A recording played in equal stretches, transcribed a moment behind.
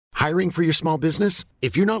Hiring for your small business?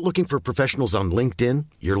 If you're not looking for professionals on LinkedIn,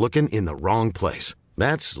 you're looking in the wrong place.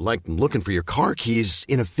 That's like looking for your car keys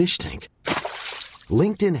in a fish tank.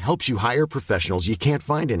 LinkedIn helps you hire professionals you can't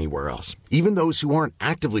find anywhere else, even those who aren't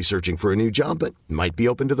actively searching for a new job but might be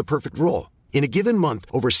open to the perfect role. In a given month,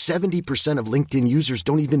 over 70% of LinkedIn users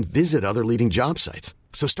don't even visit other leading job sites.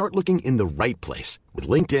 So start looking in the right place. With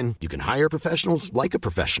LinkedIn, you can hire professionals like a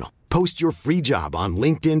professional. Post your free job on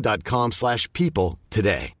linkedin.com/people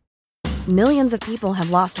today. Millions of people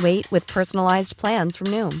have lost weight with personalized plans from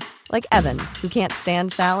Noom. Like Evan, who can't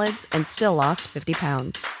stand salads and still lost 50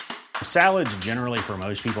 pounds. Salads generally for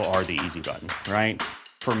most people are the easy button, right?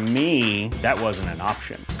 For me, that wasn't an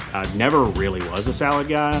option. I never really was a salad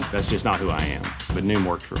guy. That's just not who I am. But Noom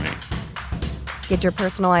worked for me. Get your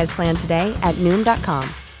personalized plan today at Noom.com.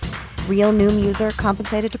 Real Noom user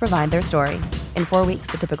compensated to provide their story. In 4 weeks,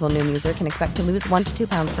 the typical Noom user can expect to lose 1 to 2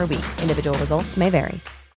 pounds per week. Individual results may vary.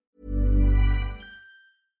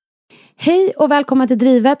 Hej och välkomna till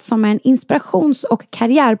Drivet, som är en inspirations- och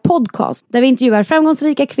karriärpodcast där vi intervjuar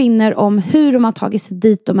framgångsrika kvinnor om hur de har tagit sig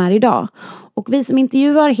dit de är idag. Och vi som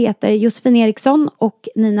intervjuar heter Josefin Eriksson och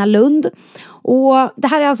Nina Lund. Och det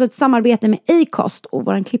här är alltså ett samarbete med Acast och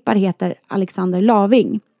vår klippare heter Alexander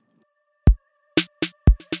Laving.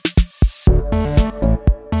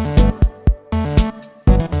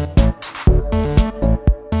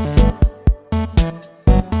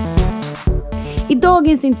 I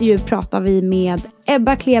dagens intervju pratar vi med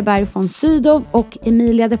Ebba Kleberg från Sydow och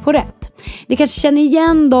Emilia de Porrett. Ni kanske känner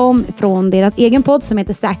igen dem från deras egen podd som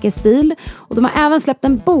heter Säker stil. Och de har även släppt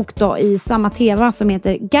en bok då i samma tema som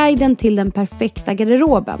heter Guiden till den perfekta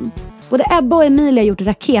garderoben. Både Ebba och Emilia har gjort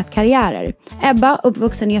raketkarriärer. Ebba,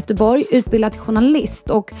 uppvuxen i Göteborg, utbildad journalist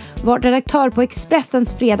och var redaktör på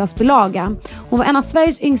Expressens fredagsbilaga. Hon var en av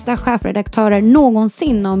Sveriges yngsta chefredaktörer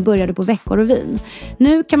någonsin när hon började på Veckorevyn.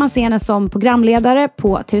 Nu kan man se henne som programledare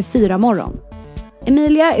på TV4 Morgon.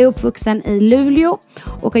 Emilia är uppvuxen i Luleå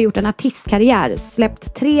och har gjort en artistkarriär,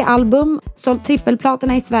 släppt 3 album, sålt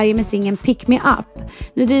trippelplatorna i Sverige med singeln Pick Me Up.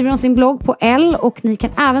 Nu driver hon sin blogg på L och ni kan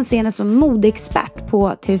även se henne som modeexpert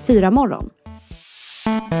på TV4 Morgon.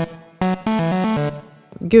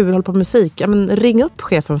 Gud, vi håller på med musik. Ja, men ring upp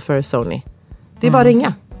chefen för Sony. Det är bara att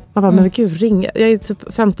ringa. Man bara, men gud, ringa. Jag är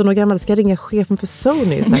typ 15 år gammal, ska jag ringa chefen för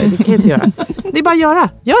Sony? Så här, det kan jag inte göra. Det är bara att göra.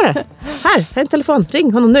 Gör det. Här är en telefon.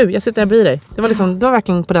 Ring honom nu. Jag sitter här bredvid dig. Det var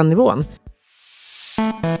verkligen på den nivån.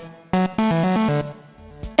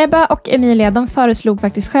 Ebba och Emilia, de föreslog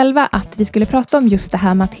faktiskt själva att vi skulle prata om just det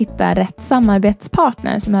här med att hitta rätt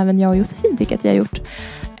samarbetspartner, som även jag och Josefin tycker att vi har gjort.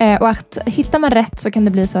 Och att hittar man rätt så kan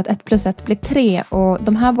det bli så att 1 + 1 blir 3. Och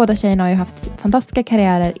de här båda tjejerna har ju haft fantastiska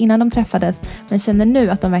karriärer innan de träffades, men känner nu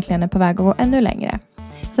att de verkligen är på väg att gå ännu längre.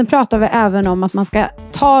 Sen pratar vi även om att man ska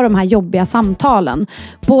ta de här jobbiga samtalen.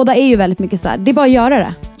 Båda är ju väldigt mycket så här, det är bara att göra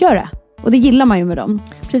det. Gör det. Och det gillar man ju med dem.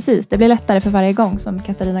 Precis, det blir lättare för varje gång, som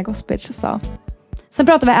Katarina Gospic sa. Sen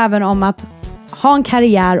pratar vi även om att ha en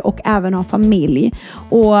karriär och även ha familj.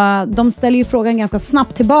 Och de ställer ju frågan ganska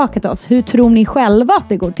snabbt tillbaka till oss. Hur tror ni själva att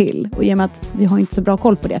det går till? Och i och med att vi har inte så bra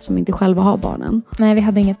koll på det eftersom vi inte själva har barnen. Nej, vi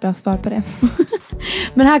hade inget bra svar på det.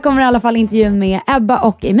 Men här kommer i alla fall intervjun med Ebba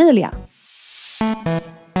och Emilia.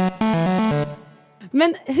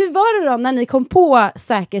 Men hur var det då när ni kom på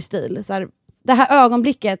Säker stil? Så här, det här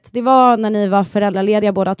ögonblicket, det var när ni var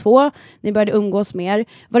föräldralediga båda två. Ni började umgås mer.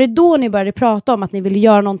 Var det då ni började prata om att ni ville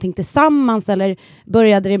göra någonting tillsammans? Eller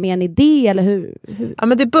började det med en idé? Eller hur? Ja,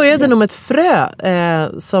 men det började nog med ett frö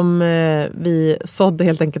som vi sådde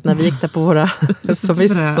helt enkelt när vi gick där på våra... som vi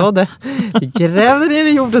sådde. Vi grävde ner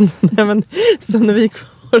i jorden. Nej, men, så när vi gick...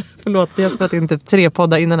 Förlåt, vi har spelat in typ 3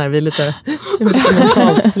 poddar innan här. Vi är lite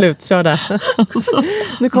mentalt slutkörda.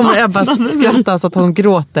 Nu kommer Ebba skratta så att hon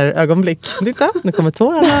gråter ögonblick. Titta, nu kommer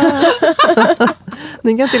tårarna.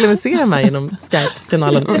 Ni kan till och med se mig genom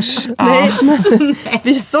Skype-kanalen. Nej,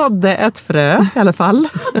 vi sådde ett frö i alla fall.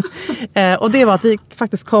 Och det var att vi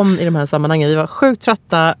faktiskt kom i de här sammanhangen. Vi var sjukt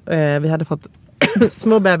trötta. Vi hade fått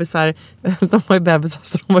små bebisar. De var ju bebisar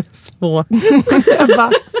så de var ju små.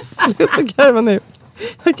 Ebba, sluta garva nu.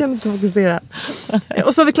 Jag kan inte fokusera.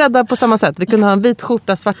 Och så var vi klädda på samma sätt. Vi kunde ha en vit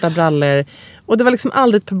skjorta, svarta brallor. Och det var liksom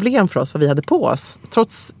aldrig ett problem för oss vad vi hade på oss.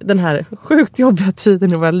 Trots den här sjukt jobbiga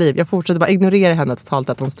tiden i våra liv. Jag fortsatte bara ignorera henne totalt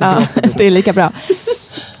att hon stod. Ja, det är lika bra.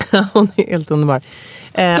 Hon är helt underbar.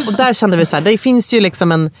 Och där kände vi så här, det finns ju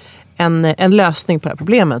liksom en lösning på det här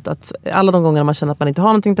problemet. Att alla de gånger man känner att man inte har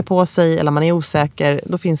någonting att ta på sig eller man är osäker,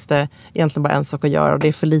 då finns det egentligen bara en sak att göra och det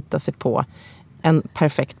är förlita sig på en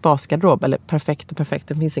perfekt basgarderob. Eller perfekt,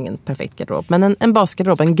 det finns ingen perfekt garderob. Men en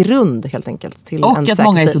basgarderob, en grund helt enkelt. Till och en att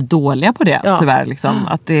många är så dåliga på det, tyvärr. Liksom.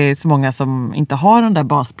 Att det är så många som inte har de där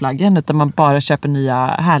basplaggen, utan man bara köper nya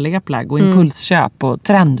härliga plagg och impulsköp och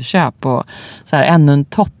trendköp och så här, ännu en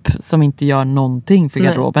topp som inte gör någonting för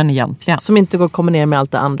garderoben egentligen. Som inte går att kombinera med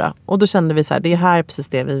allt det andra. Och då kände vi så här, det är här precis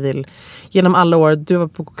det vi vill. Genom alla år, du var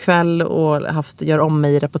på kväll och gör om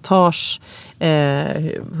mig i reportage.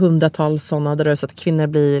 100-tals sådana där så att kvinnor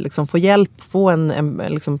blir, liksom, får hjälp, få en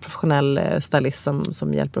liksom, professionell stylist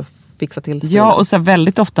som hjälper att fixa till stilen. Ja, och så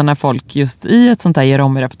väldigt ofta när folk just i ett sånt här gör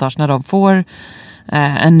om i reportage, när de får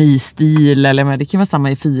en ny stil, eller det kan vara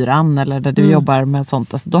samma i 4:an eller där du jobbar med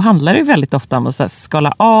sånt, alltså, då handlar det väldigt ofta om att så här,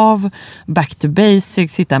 skala av, back to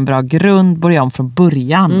basics, hitta en bra grund, börja om från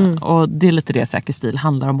början. Och det är lite det Säker stil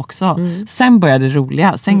handlar om också. Sen börjar det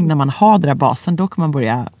roliga, sen när man har den där basen, då kan man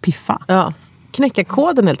börja piffa. Ja. Knäcka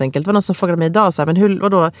koden helt enkelt. Det var någon som frågade mig idag så här, men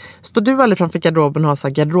vadå, står du aldrig framför garderoben och har så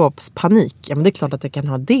här garderobspanik? Ja, men det är klart att jag kan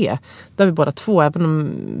ha det. Där vi båda två, även om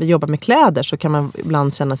vi jobbar med kläder så kan man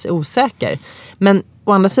ibland känna sig osäker. Men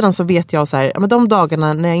å andra sidan så vet jag så här, ja, men de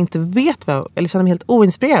dagarna när jag inte vet eller känner mig helt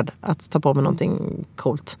oinspirerad att ta på mig någonting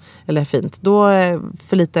coolt eller fint, då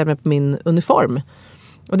förlitar jag mig på min uniform.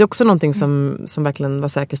 Och det är också någonting som verkligen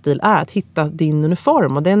vad Säker stil är, att hitta din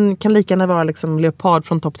uniform. Och den kan lika gärna vara liksom leopard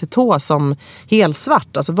från topp till tå som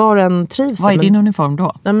helsvart. Alltså var en trivs. Vad är din uniform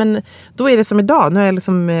då? Nej, men då är det som idag. Nu är jag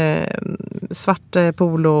liksom svart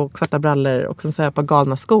polo och svarta brallor och så har jag på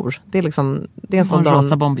galna skor. Det är liksom, det är en sån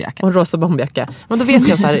rosa bombjacka. Och en rosa bombjacka. Men då vet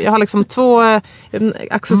jag så här, jag har liksom 2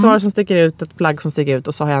 accessoarer som sticker ut, ett plagg som sticker ut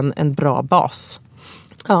och så har jag en bra bas.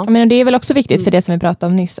 Ja. Men det är väl också viktigt för det som vi pratade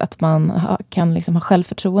om nyss, att man kan liksom ha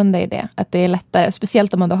självförtroende i det. Att det är lättare,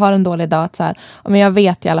 speciellt om man då har en dålig dag, att så här, men jag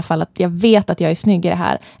vet i alla fall att jag är snygg i det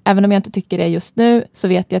här. Även om jag inte tycker det just nu, så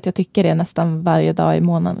vet jag att jag tycker det nästan varje dag i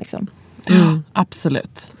månaden liksom.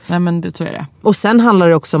 Absolut. Nej, men det tror jag det. Och sen handlar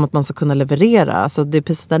det också om att man ska kunna leverera. Alltså det är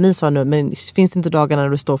precis där ni sa nu, men finns det inte dagar när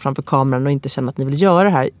du står framför kameran och inte känner att ni vill göra det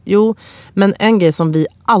här? Jo, men en grej som vi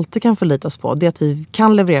alltid kan förlita oss på, det är att vi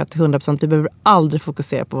kan leverera till 100%. Vi behöver aldrig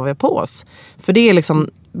fokusera på vad vi har på oss. För det är liksom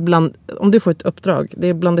om du får ett uppdrag, det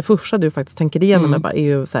är bland det första du faktiskt tänker igenom är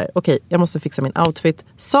ju så här, okej, jag måste fixa min outfit.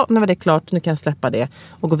 Så nu var det klart, nu kan jag släppa det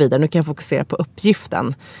och gå vidare. Nu kan jag fokusera på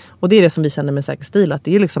uppgiften. Och det är det som vi känner med Säker stil, att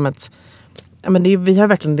det är liksom ett, ja, men vi har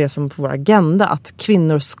verkligen det som på vår agenda, att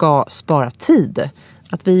kvinnor ska spara tid.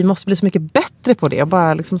 Att vi måste bli så mycket bättre på det och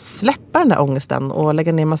bara liksom släppa den där ångesten och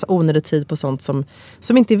lägga ner en massa onödig tid på sånt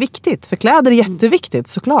som inte är viktigt. För kläder är jätteviktigt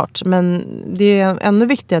såklart, men det är ännu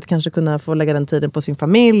viktigare att kanske kunna få lägga den tiden på sin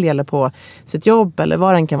familj eller på sitt jobb eller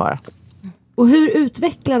vad den kan vara. Och hur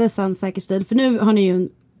utvecklades sen Säker stil? För nu har ni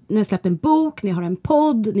har släppt en bok, ni har en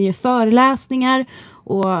podd, ni gör föreläsningar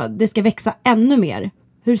och det ska växa ännu mer.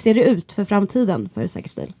 Hur ser det ut för framtiden för Säker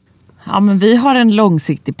stil? Ja, men vi har en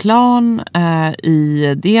långsiktig plan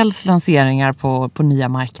i dels lanseringar på nya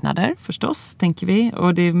marknader förstås, tänker vi.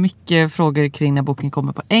 Och det är mycket frågor kring när boken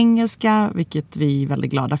kommer på engelska, vilket vi är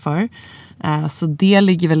väldigt glada för. Så det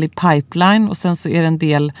ligger väl i pipeline, och sen så är det en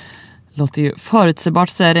del, låter ju förutsägbart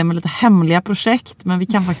säga det, med lite hemliga projekt, men vi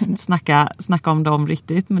kan faktiskt inte snacka om dem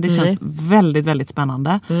riktigt, men det känns väldigt, väldigt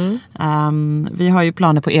spännande. Vi har ju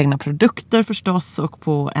planer på egna produkter förstås, och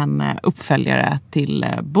på en uppföljare till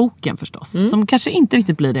boken förstås, som kanske inte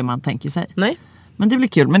riktigt blir det man tänker sig. Nej. Men det blir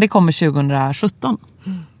kul, men det kommer 2017.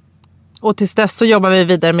 Och tills dess så jobbar vi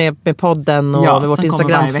vidare med podden och med vårt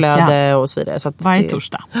Instagramflöde och så vidare. Så att varje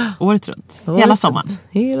torsdag, året runt, hela sommaren.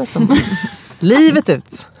 Hela sommaren. Livet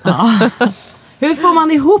ut. Ja. Hur får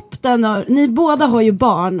man ihop den då? Ni båda har ju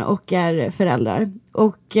barn och är föräldrar.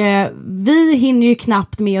 Och vi hinner ju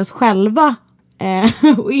knappt med oss själva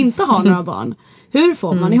och inte ha några barn. Hur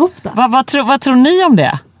får man ihop det? Vad tror ni om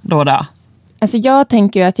det då? Alltså jag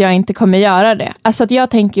tänker ju att jag inte kommer göra det. Alltså att jag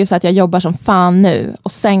tänker ju så att jag jobbar som fan nu.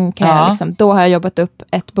 Och sen kan jag liksom, då har jag jobbat upp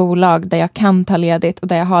ett bolag där jag kan ta ledigt. Och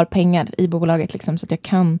där jag har pengar i bolaget liksom, så att jag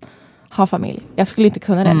kan ha familj. Jag skulle inte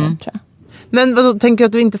kunna det nu, tror jag. Men vad, tänker du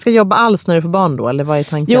att du inte ska jobba alls när du får barn då? Eller vad är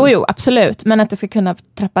tanken? Jo, absolut. Men att jag ska kunna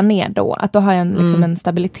trappa ner då. Att då har jag en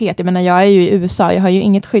stabilitet. Jag menar, jag är ju i USA. Jag har ju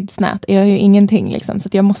inget skyddsnät. Jag har ju ingenting liksom. Så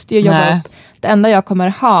att jag måste ju jobba upp. Det enda jag kommer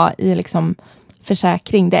ha i liksom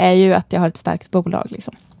försäkring, det är ju att jag har ett starkt bolag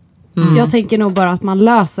liksom. Jag tänker nog bara att man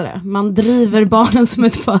löser det. Man driver barnen som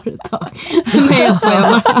ett företag. Nej, jag skojar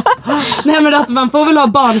bara. Nej, men att man får väl ha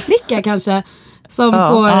barnflicka kanske, som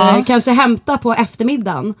får kanske hämta på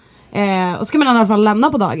eftermiddagen. Och så kan man i alla fall lämna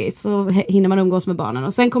på dagis, så hinner man umgås med barnen.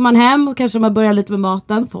 Och sen kommer man hem och kanske man börjar lite med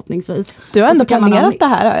maten, förhoppningsvis. Du har ändå planerat det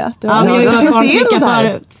här, har jag. Ja, men jag har ju varit barnflicka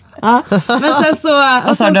förut. Ja. Men sen så...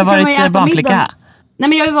 Vad sa du, har varit barnflicka? Nej,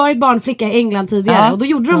 men jag har ju varit barnflicka i England tidigare och då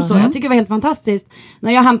gjorde de så. Jag tycker det var helt fantastiskt.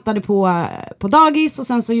 När jag hämtade på dagis och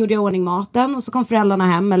sen så gjorde jag ordning maten och så kom föräldrarna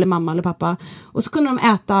hem, eller mamma eller pappa. Och så kunde de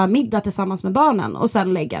äta middag tillsammans med barnen och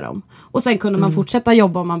sen lägga dem. Och sen kunde man fortsätta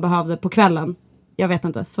jobba om man behövde på kvällen. Jag vet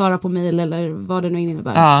inte, svara på mejl eller vad det nu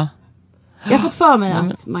innebär. Ja. Jag har fått för mig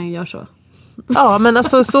att man gör så. Ja, men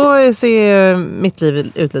alltså så ser mitt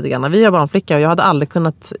liv ut lite grann. Vi har barnflicka och jag hade aldrig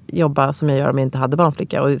kunnat jobba som jag gör om jag inte hade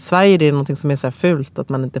barnflicka. Och i Sverige är det någonting som är så här fult att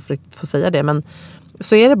man inte får säga det. Men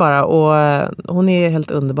så är det bara, och hon är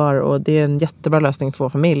helt underbar och det är en jättebra lösning för vår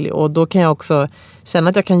familj. Och då kan jag också känna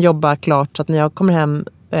att jag kan jobba klart så att när jag kommer hem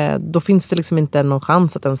då finns det liksom inte någon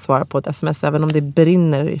chans att ens svara på ett sms även om det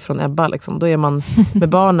brinner ifrån Ebba liksom. Då är man med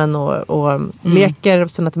barnen och leker,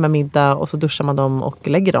 sen äter man middag och så duschar man dem och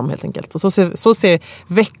lägger dem helt enkelt. Och så ser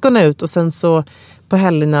veckorna ut och sen så på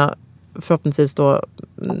helgerna, förhoppningsvis då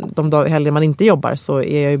de helger man inte jobbar, så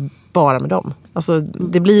är jag ju bara med dem. Alltså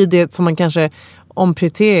det blir ju det som man kanske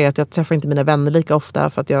omprioriterar, att jag träffar inte mina vänner lika ofta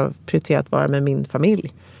för att jag prioriterar att vara med min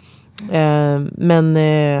familj. Men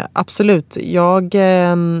absolut,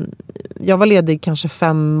 jag var ledig kanske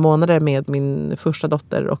 5 månader med min första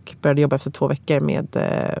dotter och började jobba efter 2 veckor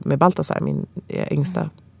med Baltasar, min yngsta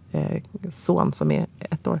son som är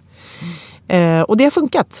 1 år. Och det har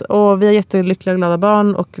funkat och vi har jättelyckliga och glada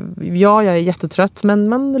barn och jag är jättetrött, men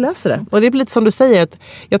man löser det. Och det är lite som du säger, att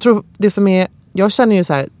jag tror jag känner ju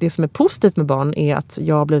så här, det som är positivt med barn är att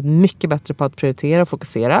jag har blivit mycket bättre på att prioritera och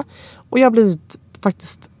fokusera, och jag har blivit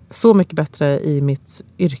faktiskt så mycket bättre i mitt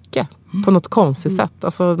yrke på något konstigt sätt.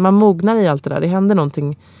 Alltså man mognar i allt det där. Det händer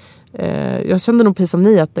någonting. Jag kände nog precis som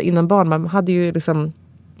ni att innan barn man hade ju liksom,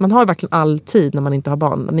 man har ju verkligen all tid när man inte har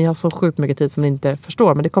barn. Ni har så sjukt mycket tid som ni inte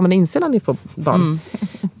förstår, men det kommer ni inse när ni får barn.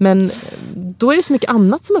 Men då är det så mycket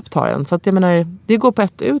annat som upptar en, så att jag menar, det går på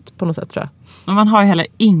ett ut på något sätt, tror jag. Men man har ju heller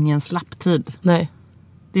ingen slapptid. Nej.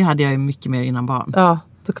 Det hade jag ju mycket mer innan barn. Ja.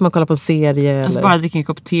 Då kan man kolla på en serie. Alltså eller... bara dricka en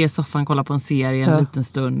kopp te i soffan, kolla på en serie en liten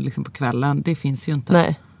stund liksom på kvällen. Det finns ju inte.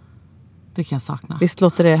 Nej. Det kan jag sakna. Visst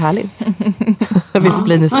låter det härligt? Visst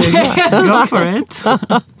blir ni sugna? Go for it.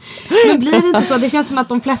 Men blir det inte så? Det känns som att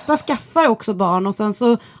de flesta skaffar också barn och sen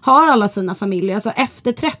så har alla sina familjer. Alltså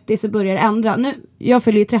efter 30 så börjar det ändra. Jag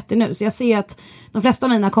fyller ju 30 nu, så jag ser att de flesta av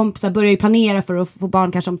mina kompisar börjar ju planera för att få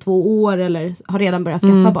barn kanske om 2 år eller har redan börjat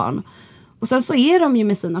skaffa barn. Och sen så är de ju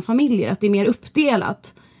med sina familjer, att det är mer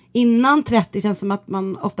uppdelat. Innan 30 känns som att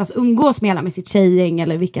man oftast umgås med sitt tjejgäng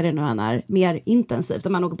eller vilka det nu än är, mer intensivt.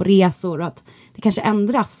 Att man åker på resor och att det kanske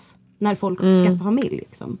ändras när folk skaffar familj.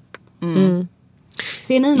 Liksom.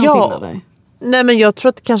 Ser ni någon skillnad där? Nej, men jag tror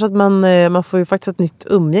att kanske att man får ju faktiskt ett nytt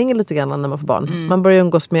umgänge lite grann när man får barn. Man börjar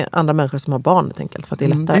umgås med andra människor som har barn helt enkelt, för att det är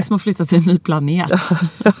lättare. Det är som att flytta till en ny planet.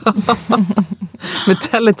 Med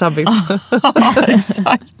Teletubbies. Ja,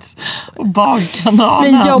 exakt. Och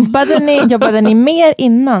barnkanalen. Men jobbade ni mer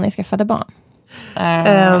innan ni skaffade barn?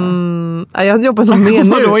 Jag jobbar nog mer nu.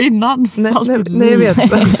 Vadå innan? Nej, jag vet.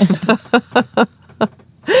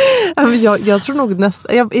 Jag tror nog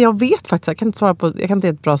jag vet faktiskt, jag kan inte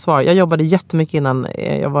ge ett bra svar. Jag jobbade jättemycket innan.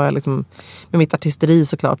 Jag var liksom med mitt artisteri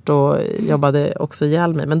såklart och jobbade också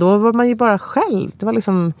ihjäl mig. Men då var man ju bara själv. Det var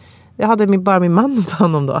liksom, jag hade bara min man att ta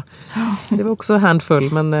hand om då. Det var också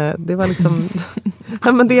handfull, men det var liksom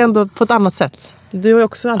ja, men det är ändå på ett annat sätt. Du har ju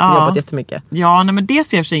också alltid jobbat jättemycket. Ja, nej, men det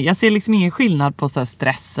ser jag för sig. Jag ser liksom ingen skillnad på så här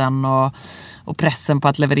stressen och pressen på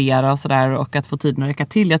att leverera och sådär, och att få tiden att räcka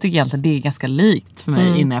till. Jag tycker egentligen det är ganska likt för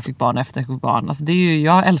mig innan jag fick barn och efter jag fick barn. Alltså det är ju,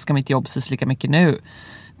 jag älskar mitt jobb så lika mycket nu.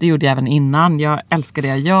 Det gjorde jag även innan. Jag älskar det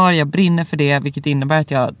jag gör. Jag brinner för det, vilket innebär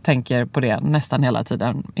att jag tänker på det nästan hela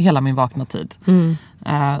tiden. Hela min vakna tid.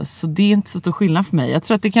 Så det är inte så stor skillnad för mig. Jag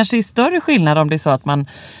tror att det kanske är större skillnad om det är så att man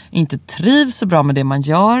inte trivs så bra med det man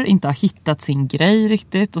gör. Inte har hittat sin grej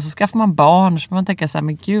riktigt. Och så skaffar man barn. Så man tänker så här,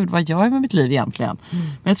 men gud, vad gör jag med mitt liv egentligen?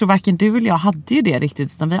 Men jag tror varken du eller jag hade ju det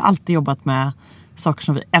riktigt. Utan vi har alltid jobbat med saker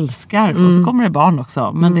som vi älskar. Och så kommer det barn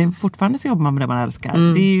också. Men det är fortfarande så jobbar man med det man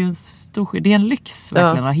älskar. Det är ju det är en lyx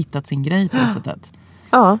verkligen att ha hittat sin grej på det sättet.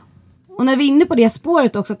 Ja. Och när vi är inne på det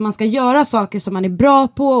spåret också, att man ska göra saker som man är bra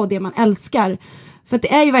på och det man älskar. För att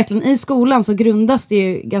det är ju verkligen, i skolan så grundas det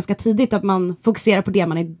ju ganska tidigt att man fokuserar på det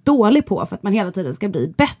man är dålig på för att man hela tiden ska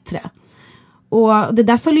bli bättre. Och det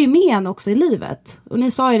där följer ju med en också i livet. Och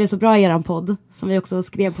ni sa ju det så bra i er podd, som vi också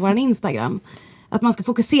skrev på vår Instagram, att man ska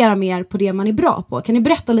fokusera mer på det man är bra på. Kan ni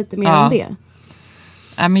berätta lite mer om det?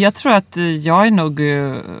 Men jag tror att jag är nog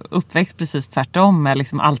uppväxt precis tvärtom med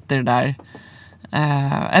liksom allt det där.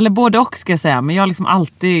 Eller både och ska jag säga. Men jag liksom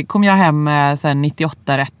alltid, kom jag hem med så här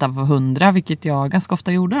 98 rätt av 100, vilket jag ganska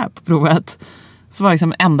ofta gjorde här på provet. Så var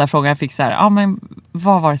liksom enda frågan jag fick så här, men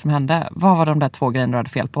vad var det som hände? Vad var de där 2 grejerna du hade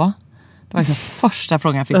fel på? Det var liksom första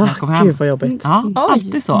frågan jag fick när jag kom hem. Gud vad jobbigt. Ja,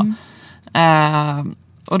 alltid så.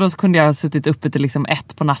 Och då så kunde jag ha suttit uppe till liksom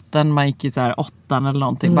 1 på natten. Man gick i så här 8 eller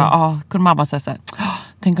någonting. Kunde mamma säga så här,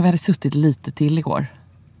 tänk om vi hade suttit lite till igår.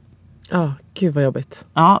 Gud vad jobbigt.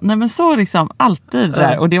 Ja, nej men så liksom alltid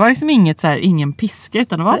där. Och det var liksom inget så här, ingen piska,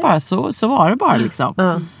 utan det var bara så var det bara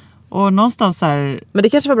liksom. Och någonstans så här... Men det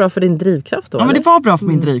kanske var bra för din drivkraft då? Ja, men det var bra för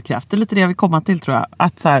min drivkraft. Det är lite det jag vill komma till, tror jag.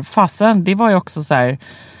 Att så här, fasen, det var ju också så här...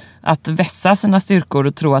 Att vässa sina styrkor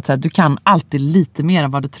och tro att så här, du kan alltid lite mer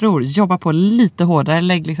än vad du tror. Jobba på lite hårdare,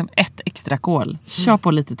 lägg liksom 1 extra kol. Kör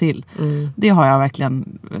på lite till. Det har jag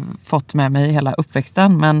verkligen fått med mig hela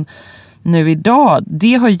uppväxten. Men nu idag,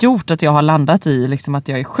 det har gjort att jag har landat i liksom att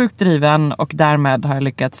jag är sjukt driven. Och därmed har jag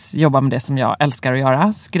lyckats jobba med det som jag älskar att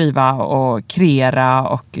göra. Skriva och kreera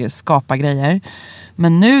och skapa grejer.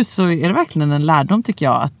 Men nu så är det verkligen en lärdom, tycker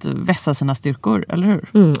jag, att vässa sina styrkor, eller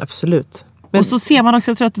hur? Absolut. Och så ser man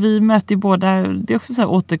också, jag tror att vi möter ju båda, det är också så här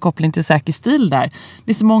återkoppling till säker stil där.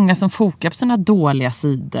 Det är så många som fokar på sina dåliga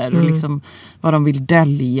sidor och liksom vad de vill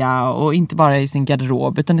dölja, och inte bara i sin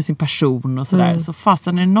garderob utan i sin person och sådär. Så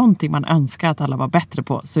fasen, är det någonting man önskar att alla var bättre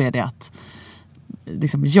på, så är det att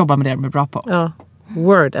liksom jobba med det de är bra på. Ja,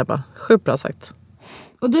 word Ebba, sjukt bra sagt.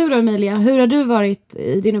 Och du då, Emilia, hur har du varit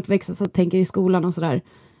i din uppväxt, alltså, tänker i skolan och sådär?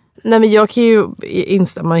 Nej, men jag kan ju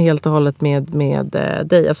instämma helt och hållet med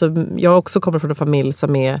dig. Alltså, jag också kommer från en familj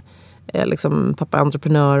som är liksom, pappa är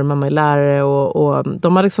entreprenör, mamma är lärare, och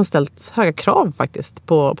de har liksom ställt höga krav faktiskt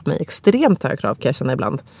på mig. Extremt höga krav kan jag känna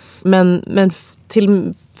ibland. Men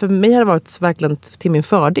för mig har det varit verkligen till min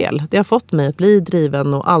fördel. Det har fått mig att bli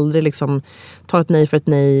driven och aldrig liksom ta ett nej för ett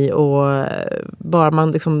nej, och bara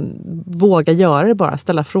man liksom vågar göra det, bara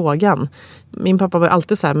ställa frågan. Min pappa var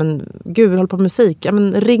alltid så här, men gud, vi håller på med musik. Ja,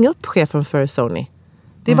 men ring upp chefen för Sony.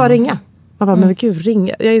 Det är bara att ringa. Man bara, men gud,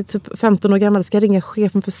 ringa. Jag är typ 15 år gammal, ska jag ringa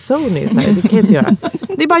chefen för Sony? Så här, det kan jag inte göra.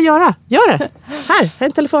 Det är bara att göra. Gör det. Här är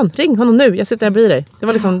en telefon. Ring honom nu. Jag sitter här bredvid dig. Det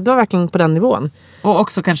var verkligen på den nivån. Och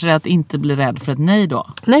också kanske det att inte bli rädd för ett nej då.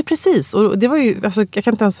 Nej, precis. Och det var ju, alltså, jag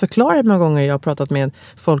kan inte ens förklara hur många gånger jag har pratat med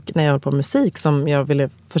folk när jag håller på med musik som jag ville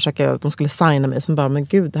försöka att de skulle signa mig. Som bara, men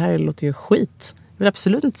gud, det här låter ju skit. Jag vill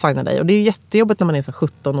absolut inte signa dig. Och det är ju jättejobbigt när man är så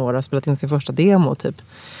 17 år och har spelat in sin första demo typ.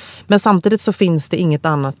 Men samtidigt så finns det inget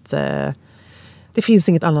annat... Det finns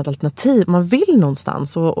inget annat alternativ. Man vill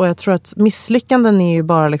någonstans. Och jag tror att misslyckanden är ju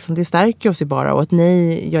bara liksom, det stärker oss ju bara. Och ett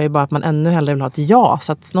nej gör ju bara att man ännu hellre vill ha ett ja.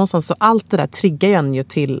 Så att någonstans så allt det där triggar ju en ju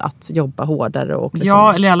till att jobba hårdare. Och liksom...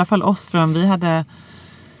 Ja, eller i alla fall oss. För om vi hade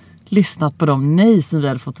lyssnat på de nej som vi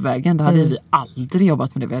hade fått på vägen, då hade vi aldrig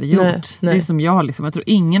jobbat med det vi hade gjort. Nej. Det är som jag liksom. Jag tror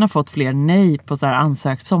ingen har fått fler nej på så här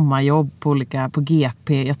ansökt sommarjobb på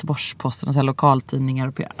GP, Göteborgs-Posten och så här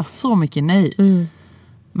lokaltidningar. Så mycket nej.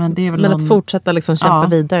 Men det är väl att fortsätta liksom kämpa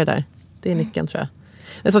vidare där. Det är nyckeln, tror jag.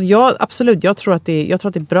 Men så att absolut, jag tror att det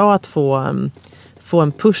är bra att få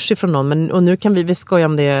en push ifrån någon. Och nu kan vi skoja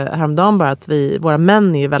om det häromdagen bara, att våra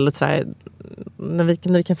män är ju väldigt sådär,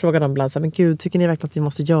 när vi kan fråga dem ibland så här, men gud, tycker ni verkligen att vi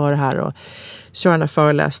måste göra det här och köra den här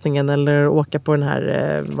föreläsningen eller åka på den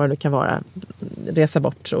här, vad det nu kan vara, resa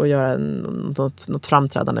bort och göra något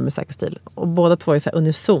framträdande med säker stil. Och båda två är så här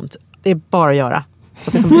unisont. Det är bara att göra. Så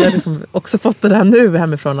att liksom, vi har liksom också fått det där nu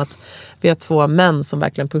hemifrån, att vi har 2 män som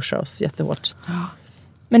verkligen pushar oss jättehårt.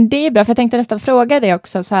 Men det är bra, för jag tänkte nästan fråga dig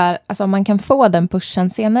också så här, alltså om man kan få den pushen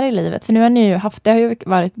senare i livet. För nu har ni ju haft, det har ju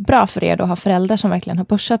varit bra för er då att ha föräldrar som verkligen har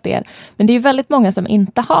pushat er. Men det är ju väldigt många som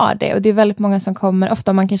inte har det. Och det är väldigt många som kommer,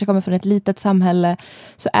 ofta om man kanske kommer från ett litet samhälle,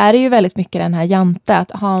 så är det ju väldigt mycket den här jante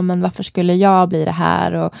att, men varför skulle jag bli det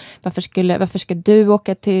här? Och varför ska du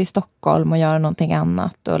åka till Stockholm och göra någonting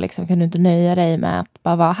annat? Och liksom, kan du inte nöja dig med att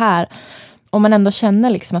bara vara här? Om man ändå känner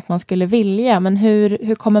liksom att man skulle vilja, men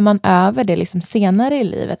hur kommer man över det liksom senare i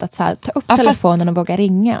livet? Att så här, ta upp telefonen och våga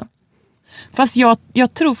ringa. Fast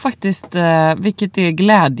jag tror faktiskt, vilket är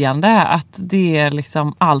glädjande, att det är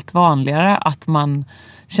liksom allt vanligare att man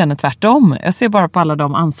känner tvärtom. Jag ser bara på alla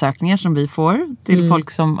de ansökningar som vi får till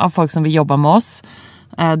folk som vill jobba med oss.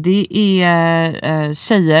 Det är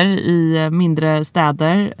tjejer i mindre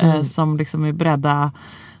städer som liksom är beredda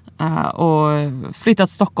och flyttat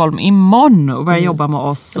till Stockholm imorgon och börja jobba med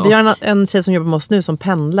oss. Vi har en tjej som jobbar med oss nu som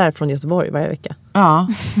pendlar från Göteborg varje vecka. Ja,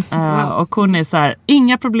 och hon är så här,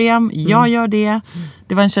 inga problem, jag gör det.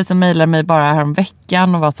 Det var en tjej som mejlade mig bara här om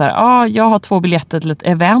veckan och var så här, jag har 2 biljetter till ett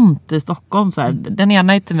event i Stockholm. Så här, den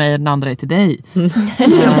ena är till mig och den andra är till dig.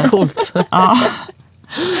 Så coolt. Ja.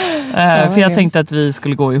 För jag tänkte att vi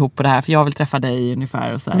skulle gå ihop på det här, för jag vill träffa dig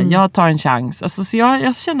ungefär och så här. Jag tar en chans. Alltså, så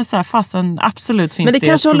jag känner så här, absolut finns det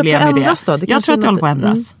ett problem med det. Men det kanske håller på att ändras då? Jag tror att det håller på att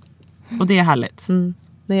ändras. Och det är härligt.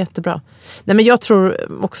 Nej, det är jättebra. Nej, men jag tror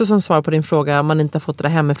också som svar på din fråga, om man inte har fått det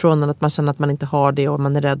hemifrån, att man känner att man inte har det och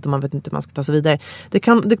man är rädd och man vet inte hur man ska ta sig vidare.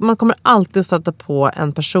 Man kommer alltid stöta på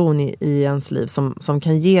en person i ens liv som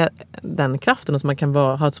kan ge den kraften och som man kan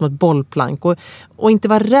ha som ett bollplank och inte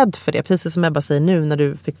vara rädd för det. Precis som Ebba säger nu när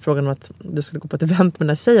du fick frågan om att du skulle gå på ett event med den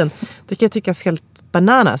här tjejen. Det kan jag tycka är helt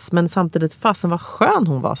bananas, men samtidigt fasen vad skön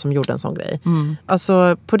hon var som gjorde en sån grej.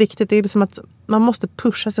 Alltså på riktigt, det är liksom att man måste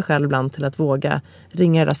pusha sig själv ibland till att våga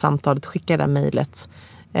ringa det där samtalet, skicka det där mejlet.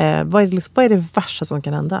 Vad är det värsta som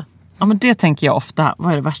kan hända? Ja, men det tänker jag ofta.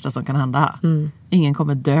 Vad är det värsta som kan hända? Ingen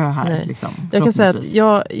kommer dö här. Liksom, jag kan säga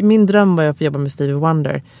att min dröm var att få jobba med Stevie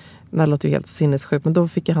Wonder. Det låter ju helt sinnessjukt, men då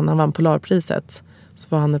fick han vann Polarpriset. Så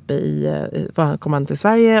var han uppe kom han till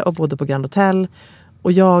Sverige och bodde på Grand Hotel.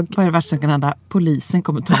 Och vad är det värsta som kan hända? Polisen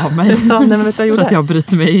kommer ta mig. Ja, nej, men vet du vad jag gjorde? För att jag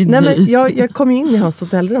bryter mig in men jag kom in i hans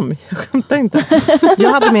hotellrum. Jag skämtar inte. Jag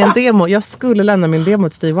hade med en demo. Jag skulle lämna min demo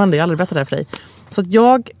till Stevie Wonder. Jag har aldrig berättat det här för dig. Så att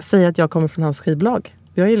jag säger att jag kommer från hans skivbolag.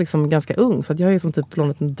 Jag är liksom ganska ung, så att jag är som typ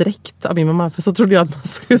lånat en dräkt av min mamma. För så trodde jag att man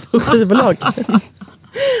skulle på skivbolag.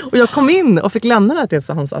 Och jag kom in och fick lämna det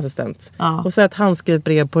till hans assistent. Ja. Och säga att han skrev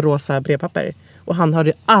brev på rosa brevpapper. Och han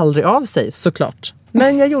hörde aldrig av sig, såklart.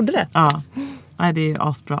 Men jag gjorde det. Ja. Nej, det är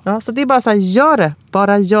asbra. Ja, så det är bara så här, gör det.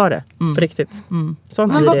 Bara gör det. För riktigt.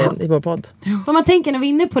 Sånt blir det i vår podd. För man tänker när vi är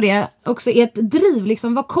inne på det, också ert driv,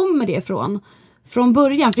 liksom, vad kommer det ifrån? Från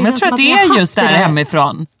början? För jag tror att det är just det där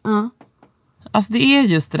hemifrån. Ja. Alltså det är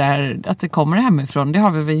just det där att det kommer hemifrån. Det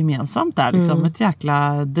har vi väl gemensamt där. Liksom, ett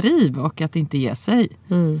jäkla driv och att inte ge sig.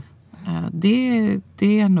 Det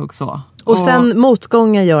är nog så. Och sen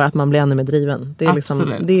motgångar gör att man blir ännu mer driven. Det är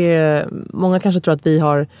liksom, många kanske tror att vi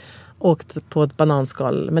har åkt på ett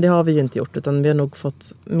bananskal, men det har vi ju inte gjort, utan vi har nog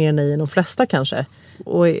fått mer nej än de flesta kanske.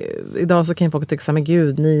 Och idag så kan folk tycka, men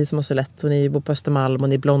gud, ni som har så lätt och ni bor på Östermalm och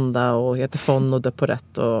ni är blonda och heter Fon och dör på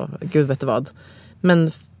rätt och gud vet vad.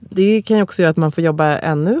 Men det kan ju också göra att man får jobba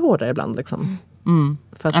ännu hårdare ibland liksom.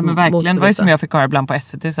 För att men verkligen, det var ju som jag fick höra ibland på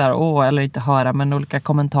SVT så här, eller inte höra, men olika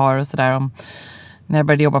kommentarer och sådär om när jag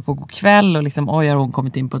började jobba på God kväll och liksom, har hon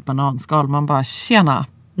kommit in på ett bananskal. Man bara, tjena,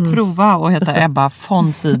 prova och heta Ebba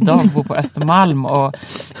von Sydow, bo på Östermalm och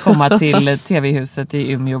komma till TV-huset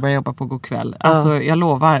i Umeå och börja jobba på God kväll. Alltså jag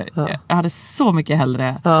lovar, jag hade så mycket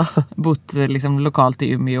hellre bott liksom lokalt i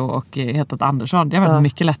Umeå och hetat Andersson. Det har varit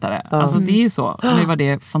mycket lättare. Alltså det är ju så. Nu var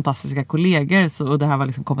det fantastiska kollegor och det här var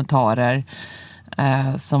liksom kommentarer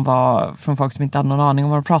som var från folk som inte hade någon aning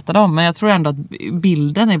om vad de pratade om. Men jag tror ändå att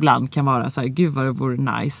bilden ibland kan vara så här, gud vad det vore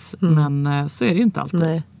nice. Men så är det ju inte alltid.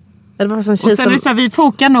 Nej. Och sen är det så här, vi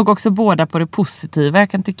fokar nog också båda på det positiva. Jag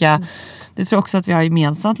kan tycka, det tror också att vi har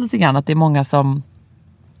gemensamt lite grann, att det är många som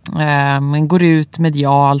går ut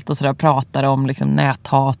medialt och sådär, pratar om liksom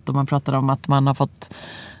näthat och man pratar om att man har fått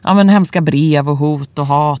hemska brev och hot och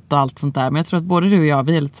hat och allt sånt där. Men jag tror att både du och jag,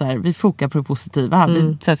 vi är lite så här, vi fokar på det positiva.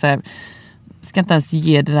 Vi så här, ska inte ens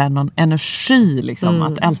ge det där någon energi liksom,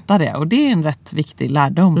 att älta det. Och det är en rätt viktig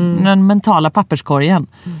lärdom. Den mentala papperskorgen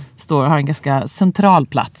har en ganska central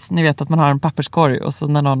plats. Ni vet att man har en papperskorg och så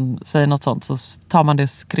när någon säger något sånt så tar man det och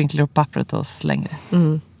skrynklar upp pappret och slänger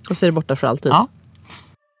det. Och så är det borta för alltid. Ja.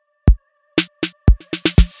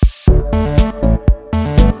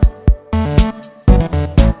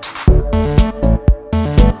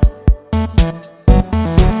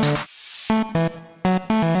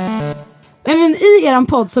 I eran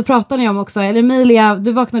podd så pratar ni om också, eller Emilia,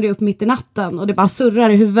 du vaknade upp mitt i natten och det bara surrar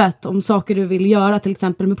i huvudet om saker du vill göra, till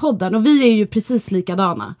exempel med podden. Och vi är ju precis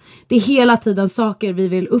likadana. Det är hela tiden saker vi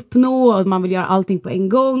vill uppnå och man vill göra allting på en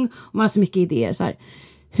gång och man har så mycket idéer. Så här.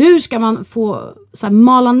 Hur ska man få så här,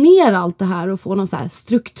 mala ner allt det här och få någon så här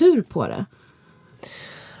struktur på det?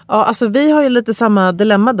 Ja, alltså vi har ju lite samma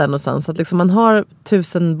dilemma där någonstans, att liksom man har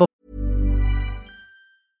 1000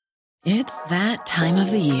 It's that time of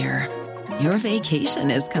the year. Your vacation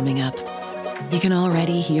is coming up. You can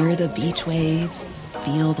already hear the beach waves,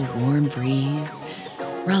 feel the warm breeze,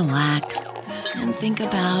 relax and think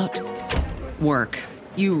about work.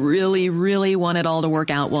 You really, really want it all to work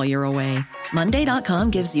out while you're away.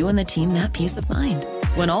 Monday.com gives you and the team that peace of mind.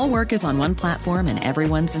 When all work is on one platform and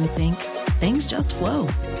everyone's in sync, things just flow.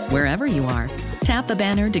 Wherever you are, tap the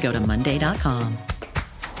banner to go to Monday.com.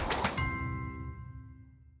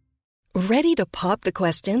 Ready to pop the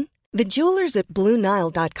question? The jewelers at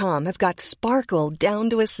BlueNile.com have got sparkle down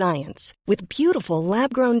to a science with beautiful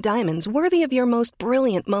lab-grown diamonds worthy of your most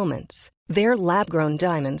brilliant moments. Their lab-grown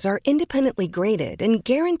diamonds are independently graded and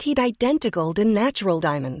guaranteed identical to natural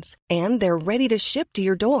diamonds, and they're ready to ship to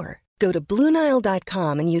your door. Go to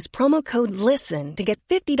BlueNile.com and use promo code LISTEN to get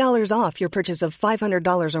 $50 off your purchase of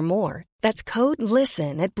 $500 or more. That's code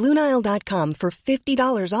LISTEN at BlueNile.com for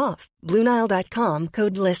 $50 off. BlueNile.com,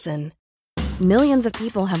 code LISTEN. Millions of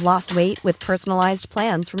people have lost weight with personalized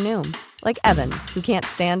plans from Noom. Like Evan, who can't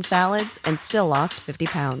stand salads and still lost 50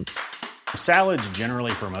 pounds. Salads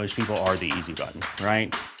generally for most people are the easy button,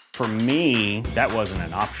 right? For me, that wasn't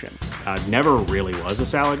an option. I never really was a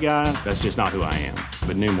salad guy. That's just not who I am.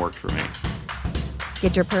 But Noom worked for me.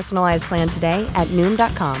 Get your personalized plan today at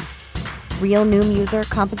Noom.com. Real Noom user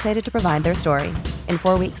compensated to provide their story. In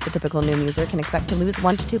 4 weeks, the typical Noom user can expect to lose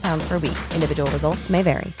 1 to 2 pounds per week. Individual results may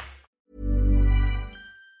vary.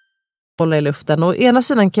 Bolla i luften. Och å ena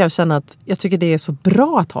sidan kan jag känna att jag tycker det är så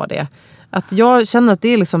bra att ha det. Att jag känner att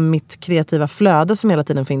det är liksom mitt kreativa flöde som hela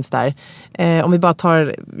tiden finns där. Om vi bara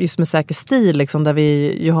tar just med Säker stil, liksom, där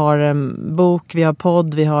vi ju har en bok, vi har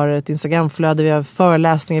podd, vi har ett Instagramflöde, vi har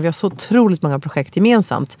föreläsningar, vi har så otroligt många projekt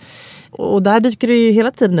gemensamt. Och där dyker det ju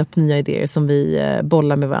hela tiden upp nya idéer som vi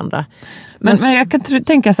bollar med varandra. Men jag kan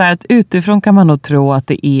tänka så här att utifrån kan man nog tro att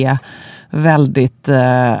det är väldigt,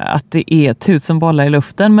 att det är 1000 bollar i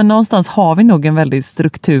luften, men någonstans har vi nog en väldigt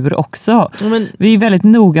struktur också. Vi är väldigt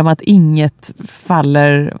noga med att inget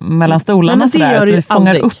faller mellan stolarna, sådär, att vi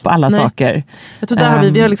fångar upp alla saker. Jag tror där har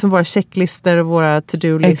vi har liksom våra checklister och våra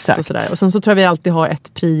to-do-lists och sådär. Och sen så tror jag vi alltid har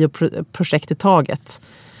ett projekt i taget.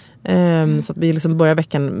 Så att vi liksom börjar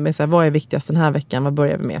veckan med så här, vad är viktigast den här veckan, vad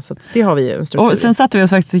börjar vi med, så att det har vi ju en struktur. Och sen satt vi oss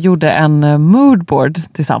faktiskt och gjorde en moodboard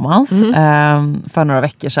tillsammans för några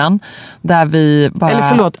veckor sedan, där vi bara... Eller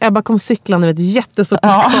förlåt, Ebba kom cyklande med ett jättestort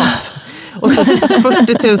plakat och så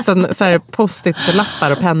 40 000 så här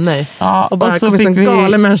post-it-lappar och pennor och bara kom en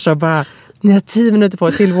galen människa och bara... Ni har 10 minuter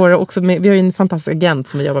på till våra också. Vi har ju en fantastisk agent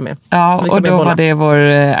som vi jobbar med. Ja, och då var det vår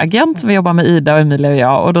agent som vi jobbar med, Ida och Emilia och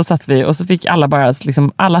jag. Och då satt vi och så fick alla bara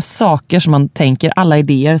liksom, alla saker som man tänker, alla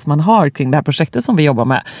idéer som man har kring det här projektet som vi jobbar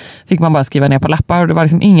med, fick man bara skriva ner på lappar. Och det var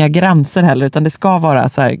liksom inga gränser heller, utan det ska vara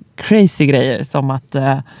så här crazy grejer som att...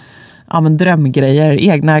 men drömgrejer,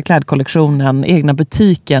 egna klädkollektionen, egna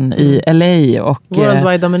butiken i LA och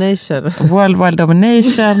Worldwide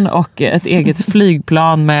Domination och ett eget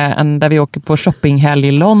flygplan med där vi åker på shoppinghelg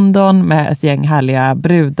i London med ett gäng härliga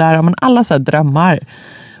brudar. Men alla så här drömmar.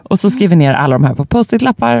 Och så skriver vi ner alla de här på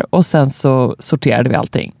post-it-lappar och sen så sorterade vi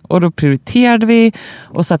allting. Och då prioriterade vi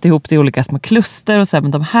och satte ihop det i olika små kluster och så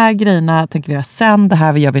men de här grejerna tänker vi göra sen, det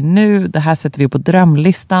här gör vi nu, det här sätter vi på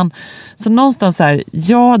drömlistan. Så någonstans så här,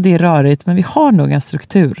 ja det är rörigt men vi har nog en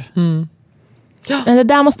struktur. Ja. Men det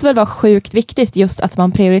där måste väl vara sjukt viktigt, just att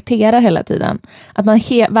man prioriterar hela tiden. Att man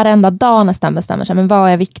varenda dag nästan bestämmer sig, men vad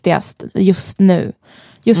är viktigast just nu?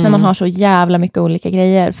 Just när man har så jävla mycket olika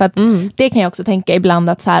grejer. För att det kan jag också tänka ibland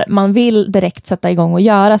att så här, man vill direkt sätta igång och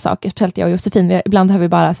göra saker. Speciellt jag och Josefin, ibland har vi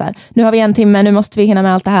bara så här, nu har vi 1 timme, nu måste vi hinna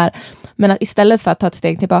med allt det här. Men att istället för att ta ett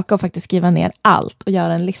steg tillbaka och faktiskt skriva ner allt och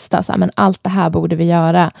göra en lista. Så här, men allt det här borde vi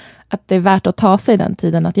göra. Att det är värt att ta sig den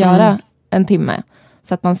tiden att göra 1 timme.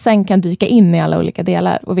 Så att man sen kan dyka in i alla olika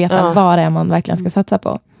delar och veta vad det är man verkligen ska satsa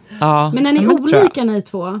på. Ja. Men är ni olika ni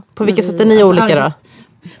två? På vilket sätt är ni olika då?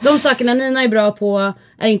 De sakerna Nina är bra på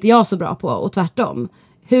är inte jag så bra på och tvärtom.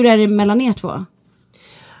 Hur är det mellan er två?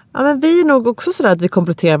 Ja, men vi är nog också sådär att vi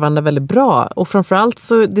kompletterar varandra väldigt bra. Och framförallt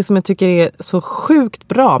så det som jag tycker är så sjukt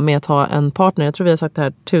bra med att ha en partner. Jag tror vi har sagt det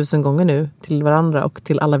här 1000 gånger nu till varandra och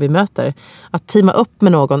till alla vi möter. Att teama upp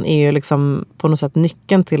med någon är ju liksom på något sätt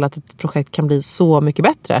nyckeln till att ett projekt kan bli så mycket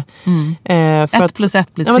bättre. 1 +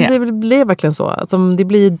 1 blir 3. Ja, men det blir verkligen så. Alltså, det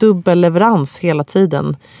blir dubbel leverans hela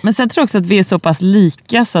tiden. Men sen tror jag också att vi är så pass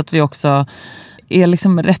lika så att vi också är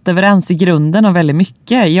liksom rätt överens i grunden och väldigt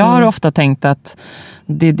mycket. Jag har ofta tänkt att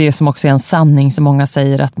det är det som också är en sanning som många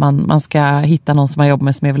säger, att man ska hitta någon som man jobbar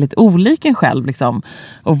med som är väldigt olik en själv liksom,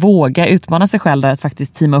 och våga utmana sig själv där, att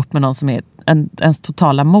faktiskt teama upp med någon som är ens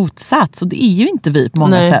totala motsats, och det är ju inte vi på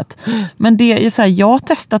många sätt. Men det är så här, jag har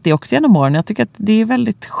testat det också genom åren. Jag tycker att det är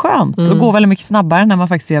väldigt skönt och går väldigt mycket snabbare när man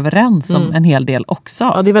faktiskt är överens om en hel del också.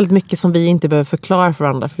 Ja, det är väldigt mycket som vi inte behöver förklara för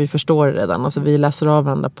varandra, för vi förstår det redan. Alltså vi läser av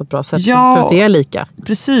varandra på ett bra sätt för att det är lika.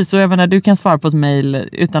 Precis, och jag menar, du kan svara på ett mejl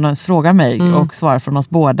utan att ens fråga mig och svara från oss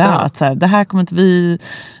båda. Att så här, det här kommer inte vi,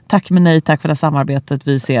 tack men nej, tack för det samarbetet.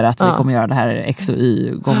 Vi ser att vi kommer göra det här X och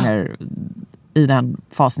Y gånger i den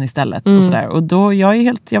fasen istället. Och sådär. Och då,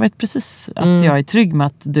 jag vet precis att jag är trygg med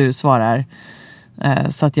att du svarar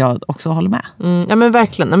så att jag också håller med. Ja men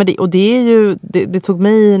verkligen. Nej, men det är ju, det tog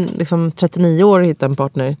mig liksom 39 år att hitta en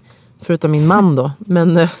partner, förutom min man då.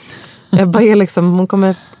 Men Ebba är liksom, hon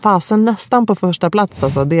kommer fasen nästan på första plats,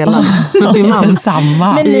 alltså delad med min man.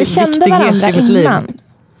 Samma. Men ni kände varandra innan?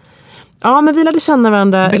 Ja, men vi lärde känna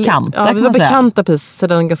varandra. Bekanta, ja, vi var bekanta precis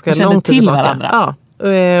sedan ganska lång tid tillbaka. Varandra. Ja.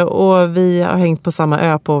 Och vi har hängt på samma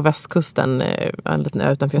ö på västkusten, en liten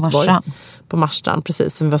ö utanför Göteborg. På Marstrand,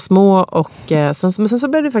 precis. Sen vi var små och sen så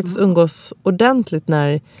började vi faktiskt umgås ordentligt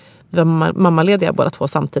när vi var mammalediga båda två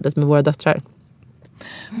samtidigt med våra döttrar.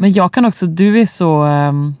 Men jag kan också, du är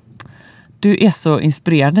så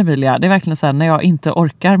inspirerande, Emilia. Det är verkligen så här, när jag inte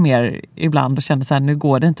orkar mer ibland och känner så här, nu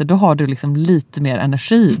går det inte, då har du liksom lite mer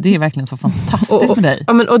energi. Det är verkligen så fantastiskt med dig.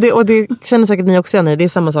 Ja, men, och det känner säkert ni också igen. Det är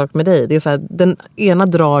samma sak med dig. Det är så här, den ena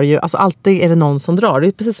drar ju, alltså alltid är det någon som drar. Det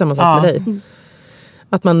är precis samma sak med dig.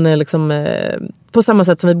 Att man liksom, på samma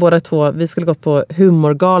sätt som vi båda två, vi skulle gå på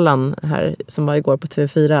humorgalan här som var igår på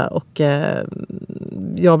TV4 och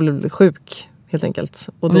jag blev sjuk. Helt enkelt.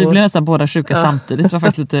 Och då... Vi blev nästan båda sjuka samtidigt. Det var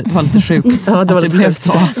faktiskt lite sjukt. Ja, det blev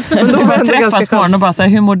så. Men då var det träffas morgon och bara så här,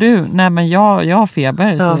 hur mår du? Nej, men jag har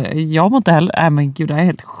feber. Ja. Så jag mår inte heller. Nej, men gud, det är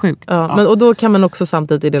helt sjukt. Ja, ja. Men, och då kan man också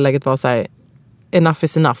samtidigt i det läget vara så här, enough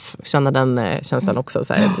is enough. Känna den känslan också.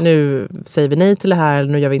 Så här, nu säger vi nej till det här,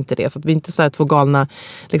 nu gör vi inte det. Så att vi är inte så här två galna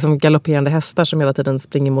liksom, galopperande hästar som hela tiden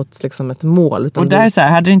springer mot liksom, ett mål. Utan och där är så här,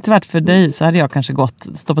 hade det inte varit för dig så hade jag kanske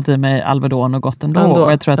stoppat i mig Alvedon och gått ändå.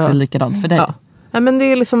 Och jag tror att det är likadant för dig. Ja. Ja, men det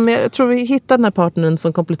är liksom, jag tror vi hittar den här partnern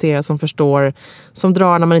som kompletterar, som förstår, som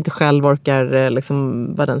drar när man inte själv orkar liksom,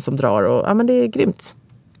 vara den som drar. Och, ja, men det är grymt.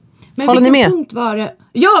 Men håller ni med? Punkt var det?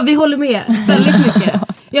 Ja, vi håller med väldigt mycket.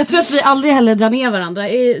 Jag tror att vi aldrig heller drar ner varandra.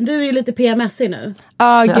 Du är ju lite PMS-ig nu.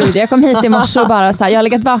 Ja, gud. Jag kom hit i morse och bara så här, jag har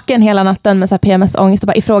legat vaken hela natten med så här PMS-ångest och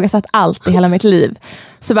bara ifrågasatt allt i hela mitt liv.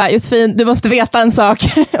 Så bara, Josefin, du måste veta en sak.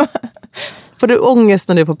 Får du ångest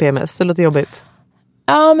när du får PMS? Det låter jobbigt.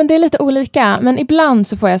 Ja, men det är lite olika. Men ibland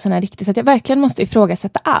så får jag sån här riktigt så att jag verkligen måste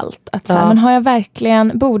ifrågasätta allt. Att så här, men har jag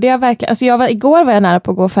verkligen, borde jag verkligen, alltså igår var jag nära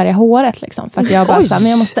på att gå och färga håret liksom. För att jag bara så här,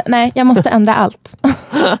 men jag måste ändra allt.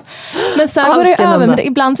 Men sen går det över. Men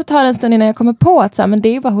ibland så tar det en stund innan jag kommer på att så här, men det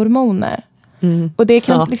är ju bara hormoner. Och det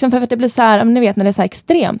kan liksom, för att det blir så här, ni vet när det är så här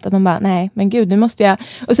extremt att man bara, nej men gud, nu måste jag,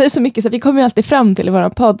 och så är det så mycket så att vi kommer ju alltid fram till i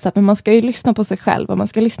våran podd så att, men man ska ju lyssna på sig själv och man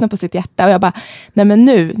ska lyssna på sitt hjärta, och jag bara, nej men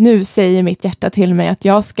nu säger mitt hjärta till mig att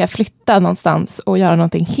jag ska flytta någonstans och göra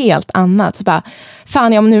någonting helt annat, så bara,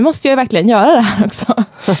 fan ja, men nu måste jag ju verkligen göra det här också.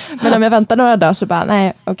 Men om jag väntar några dagar så bara,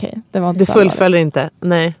 nej okej, det var inte så. Du fullföljer inte,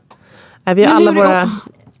 nej. Vi har alla våra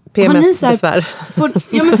PMS-besvär.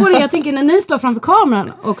 Får det, jag tänker när ni står framför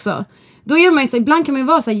kameran också, då är man ju så, ibland kan man ju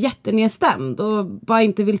vara så här jättenedstämd och bara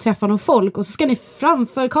inte vill träffa någon folk, och så ska ni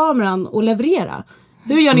framför kameran och leverera.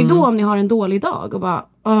 Hur gör ni då om ni har en dålig dag och bara,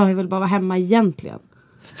 jag vill bara vara hemma egentligen?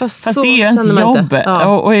 Fast det är ju ens jobb.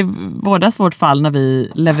 Ja. Och i bådas vårt fall när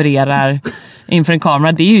vi levererar inför en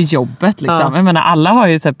kamera, det är ju jobbet liksom. Ja. Jag menar, alla har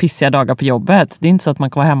ju så här pissiga dagar på jobbet. Det är inte så att man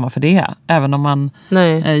kommer hemma för det. Även om man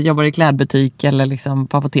jobbar i klädbutik eller liksom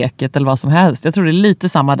på apoteket eller vad som helst. Jag tror det är lite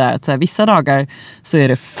samma där. Så här, vissa dagar så är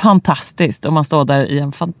det fantastiskt. Och man står där i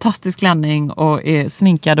en fantastisk klänning och är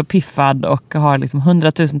sminkad och piffad och har liksom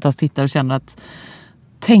 100,000-tals tittare och känner att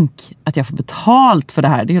tänk att jag får betalt för det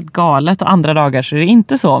här. Det är helt galet. Och andra dagar så är det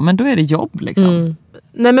inte så. Men då är det jobb liksom.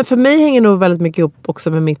 Nej, men för mig hänger nog väldigt mycket upp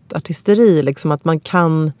också med mitt artisteri. Liksom, att man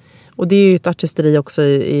kan, och det är ju ett artisteri också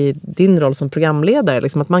i din roll som programledare.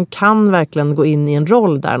 Liksom, att man kan verkligen gå in i en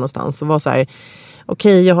roll där någonstans och vara så här,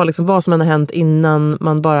 okej, jag har liksom vad som än har hänt innan,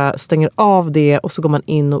 man bara stänger av det och så går man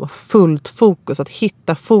in och fullt fokus. Att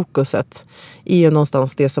hitta fokuset är ju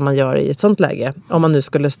någonstans det som man gör i ett sånt läge. Om man nu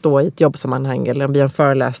skulle stå i ett jobbsammanhang eller om vi har en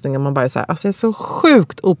föreläsning och man bara är så här, alltså jag är så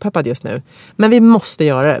sjukt opeppad just nu. Men vi måste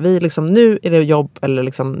göra det. Vi liksom, nu är det jobb eller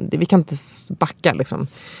liksom, vi kan inte backa liksom.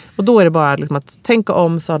 Och då är det bara liksom att tänka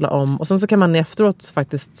om, sadla om, och sen så kan man efteråt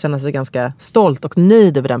faktiskt känna sig ganska stolt och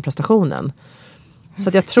nöjd över den prestationen. Så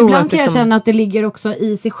att jag tror ibland att kan jag känna att det ligger också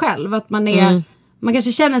i sig själv. Att man är, man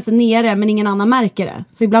kanske känner sig nere men ingen annan märker det.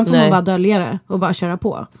 Så ibland får man bara dölja det och bara köra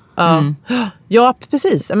på. Ja,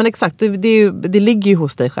 precis. Men exakt, det ligger ju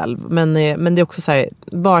hos dig själv. Men det är också så här,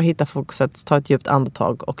 bara hitta fokuset, ta ett djupt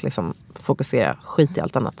andetag och liksom fokusera, skit i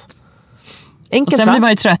allt annat. Enkelt, och sen blir man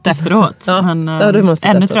ju trött efteråt. Men,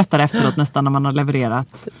 ännu tröttare efteråt nästan när man har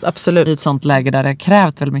levererat. Absolut. I ett sånt läge där det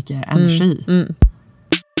krävt väldigt mycket energi.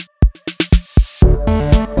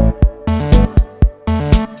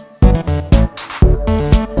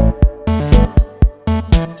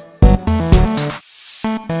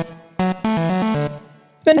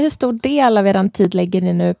 Men hur stor del av er tid lägger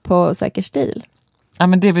ni nu på säker stil? Ja,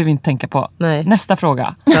 men det vill vi inte tänka på. Nej. Nästa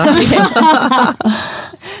fråga. Ja.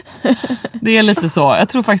 Det är lite så. Jag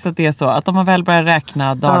tror faktiskt att det är så. Att om man väl börjar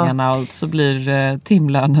räkna dagarna så blir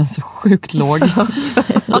timlönen så sjukt låg.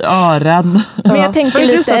 i öron. Men jag tänker du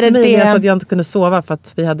lite, sa är till det mig när jag sa det... att jag inte kunde sova för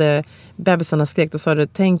att vi hade bebisarna skrek. Då sa du,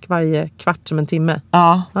 tänk varje kvart som en timme.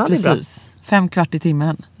 Ja, det är precis. 5 kvart i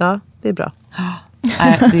timmen. Ja, det är bra.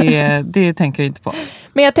 Nej, det tänker jag inte på.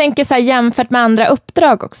 Men jag tänker så här, jämfört med andra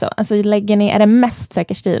uppdrag också. Alltså är det mest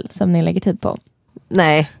säker stil som ni lägger tid på?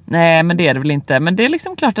 Nej, men det är det väl inte. Men det är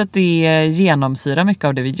liksom klart att det genomsyrar mycket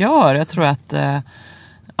av det vi gör. Jag tror att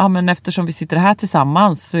men eftersom vi sitter här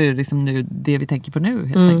tillsammans så är det liksom nu det vi tänker på nu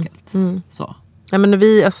helt enkelt. Så. Ja, men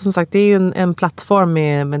vi, alltså, som sagt, det är ju en plattform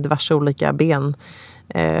med diverse olika ben.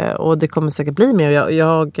 Och det kommer säkert bli mer.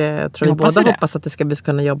 Jag tror vi båda hoppas att vi ska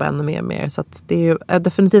kunna jobba ännu mer. Så att det är ju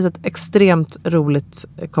definitivt ett extremt roligt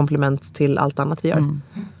komplement till allt annat vi gör.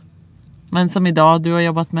 Men som idag, du har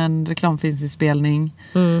jobbat med en reklamfilmsinspelning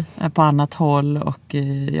på annat håll och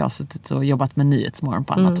jag har suttit och jobbat med Nyhetsmorgon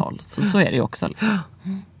på annat håll. Så är det ju också. Liksom.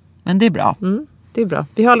 Men det är bra. Det är bra.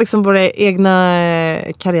 Vi har liksom våra egna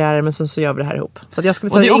karriärer, men så gör vi det här ihop. Så att jag skulle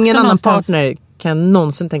Och säga att ingen annan någonstans... partner kan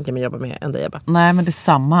någonsin tänka mig jobba med än dig, Ebba. Nej, men det är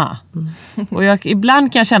samma. Och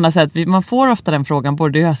ibland kan jag känna så att man får ofta den frågan,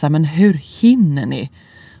 både jag så här, men hur hinner ni?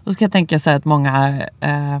 Och så kan jag tänka så här att många...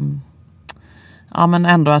 men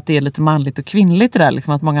ändå att det är lite manligt och kvinnligt det där.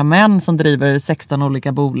 Liksom att många män som driver 16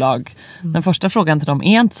 olika bolag. Den första frågan till dem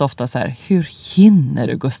är inte så ofta så här, hur hinner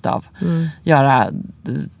du, Gustav? Göra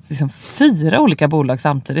liksom 4 olika bolag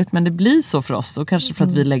samtidigt. Men det blir så för oss. Och kanske för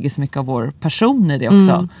att vi lägger så mycket av vår person i det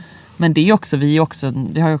också. Men det är också, vi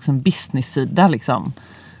har ju också en business-sida liksom.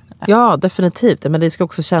 Ja, definitivt. Men det ska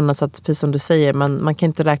också kännas att, precis som du säger, man kan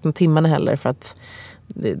inte räkna timmarna heller för att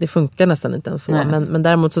det funkar nästan inte ens så. Men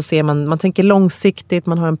däremot så ser man tänker långsiktigt,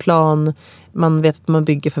 man har en plan, man vet att man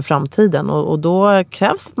bygger för framtiden och då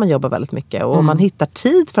krävs att man jobbar väldigt mycket och man hittar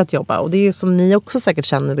tid för att jobba. Och det är som ni också säkert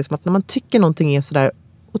känner, liksom, att när man tycker någonting är sådär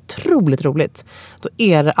otroligt roligt, då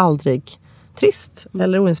är det aldrig trist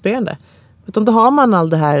eller oinspirerande. Utan då har man all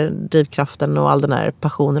det här drivkraften och all den här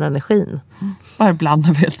passionen och energin. Bara ibland är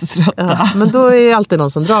vi helt trötta. Ja, men då är det alltid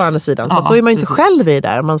någon som drar andra sidan. Så då är man inte själv i det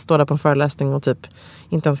där. Man står där på en föreläsning och typ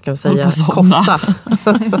inte ens kan säga kofta.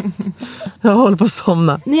 Jag håller på att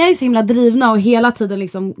somna. Ni är ju så himla drivna och hela tiden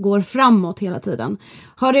liksom går framåt hela tiden.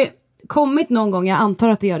 Har det kommit någon gång, jag antar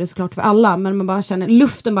att det gör det såklart för alla, men man bara känner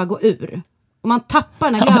luften bara går ur. Och man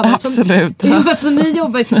tappar den här glöden. Absolut. För ni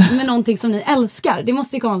jobbar med någonting som ni älskar. Det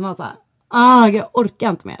måste ju komma att man säger, jag orkar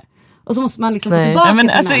inte mer. Och så måste man liksom få tillbaka. Nej, men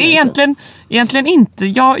alltså egentligen inte.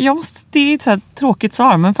 Jag måste, det är ett så här tråkigt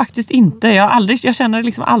svar, men faktiskt inte. Jag känner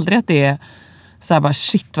liksom aldrig att det är så här bara,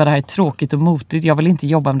 shit vad det här är tråkigt och motigt. Jag vill inte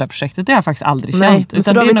jobba med det här projektet. Det har jag faktiskt aldrig känt.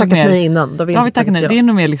 Utan då har vi tackat nej innan. Då har vi tackat nej. Det är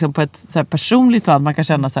nog mer liksom på ett så här personligt plan. Man kan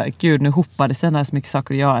känna så här, gud nu hoppar det sig när det är så mycket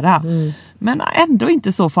saker att göra. Men ändå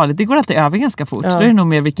inte så farligt. Det går alltid över ganska fort. Då är det nog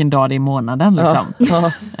mer vilken dag det är i månaden liksom.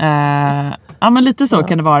 Ja, men lite så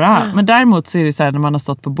kan det vara. Men däremot så är det så här när man har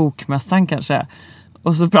stått på bokmässan kanske.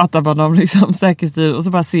 Och så pratar man om liksom säkerhetsstil och så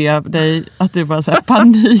bara ser jag dig att du bara så här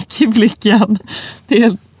panik i blicken. Det är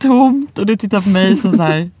helt tomt och du tittar på mig så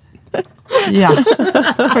här. Ja.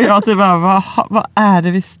 Och jag typ bara, vad är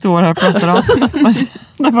det vi står här och pratar om? Man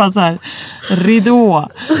känner bara så här, ridå.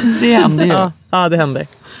 Det händer ju. Ja, det händer.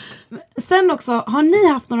 Sen också, har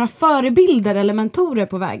ni haft några förebilder eller mentorer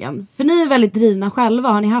på vägen? För ni är väldigt drivna själva.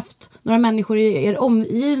 Har ni haft några människor i er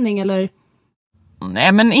omgivning eller...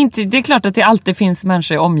 Nej, men inte, det är klart att det alltid finns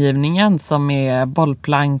människor i omgivningen som är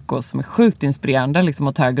bollplank och som är sjukt inspirerande liksom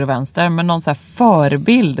åt höger och vänster. Men någon så här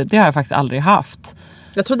förebild, det har jag faktiskt aldrig haft.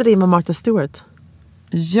 Jag trodde det var Martha Stewart.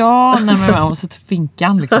 Ja, nej men man måste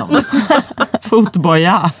finkan liksom.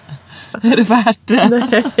 Fotboja. Är det värt det?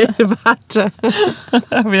 Nej, är det värt det?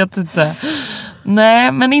 Jag vet inte.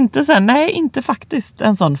 Nej, men inte så här, nej, inte faktiskt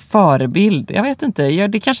en sån förebild. Jag vet inte,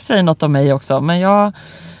 det kanske säger något om mig också. Men jag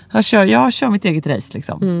kör mitt eget race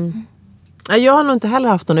liksom. Jag har nog inte heller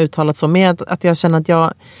haft någon uttalat så med att jag känner att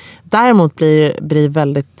jag däremot blir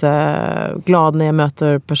väldigt glad när jag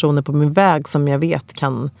möter personer på min väg som jag vet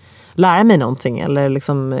kan lära mig någonting eller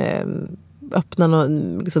liksom öppna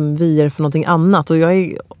liksom vyer för någonting annat. Och jag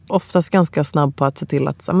är oftast ganska snabb på att se till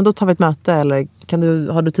att men då tar vi ett möte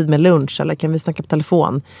eller har du tid med lunch eller kan vi snacka på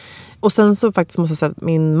telefon. Och sen så faktiskt måste jag säga att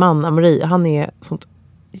min man Amri, han är sånt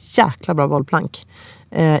jäkla bra bollplank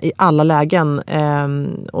i alla lägen.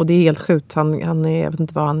 Och det är helt sjukt. Han är, jag vet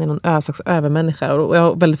inte vad, han är någon slags övermänniska och jag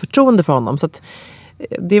har väldigt förtroende för honom. Så att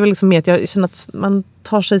det är väl liksom mer att jag känner att man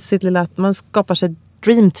tar sig sitt lilla, man skapar sig ett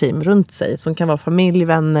dream team runt sig som kan vara familj,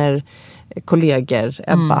 vänner, kollegor,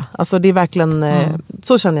 Ebba. Alltså det är verkligen,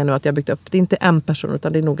 så känner jag nu att jag har byggt upp. Det är inte en person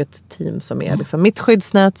utan det är nog ett team som är liksom mitt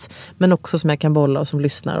skyddsnät men också som jag kan bolla och som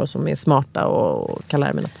lyssnar och som är smarta och kan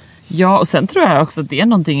lära mig något. Ja, och sen tror jag också att det är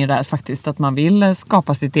någonting i det här faktiskt, att man vill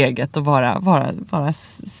skapa sitt eget och vara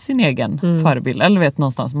sin egen förebild. Eller vet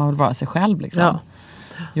någonstans, man vill vara sig själv liksom. Ja.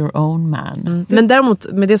 Your own man. Men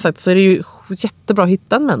däremot, med det sagt, så är det ju jättebra att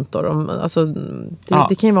hitta en mentor. Alltså,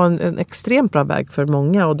 det kan ju vara en extremt bra väg för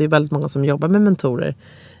många, och det är väldigt många som jobbar med mentorer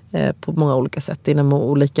på många olika sätt inom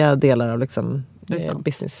olika delar av liksom,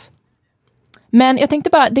 business. Men jag tänkte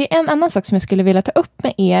bara, det är en annan sak som jag skulle vilja ta upp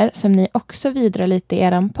med er, som ni också vidrar lite i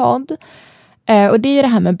er podd. Och det är ju det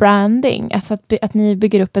här med branding. Alltså att ni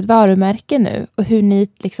bygger upp ett varumärke nu. Och hur ni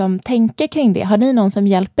liksom tänker kring det. Har ni någon som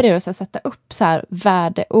hjälper er att sätta upp så här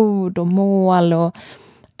värdeord och mål?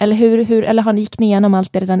 Eller har ni gick igenom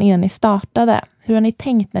allt det redan innan ni startade? Hur har ni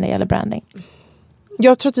tänkt när det gäller branding?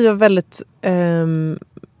 Jag tror att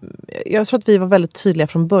vi var väldigt tydliga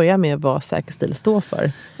från början med vad Säker stil står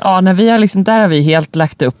för. Ja, när vi har liksom, där har vi helt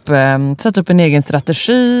satt upp en egen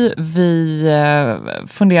strategi. Vi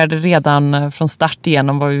funderade redan från start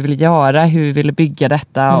igenom vad vi ville göra, hur vi ville bygga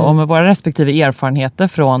detta och med våra respektive erfarenheter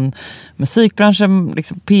från musikbranschen,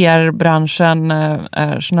 liksom PR-branschen,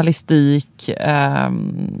 journalistik,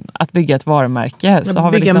 att bygga ett varumärke. Så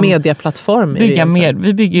har vi liksom, medieplattform.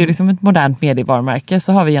 Vi bygger ju liksom ett modernt medievarumärke,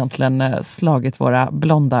 så har vi egentligen slagit våra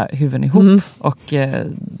blonda huvuden ihop och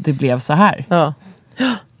det blev så här. Ja,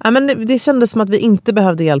 men det kändes som att vi inte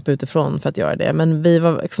behövde hjälp utifrån för att göra det. Men vi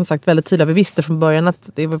var som sagt väldigt tydliga. Vi visste från början att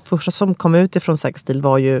det var första som kom ut ifrån Säker stil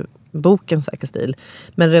var ju boken Säker stil.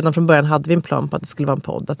 Men redan från början hade vi en plan på att det skulle vara en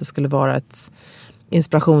podd. Att det skulle vara ett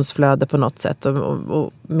inspirationsflöde på något sätt.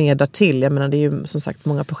 Och mer därtill. Jag menar, det är ju som sagt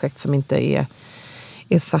många projekt som inte är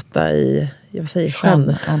satta i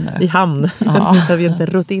hamn. Som vi inte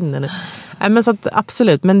rott in ännu. Men så att,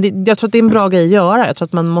 absolut, men jag tror att det är en bra grej att göra. Jag tror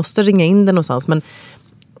att man måste ringa in det någonstans. Men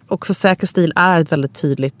också Säker stil är ett väldigt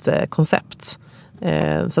tydligt koncept.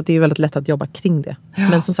 Så att det är väldigt lätt att jobba kring det. Ja.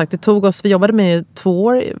 Men som sagt, det tog oss, vi jobbade med det 2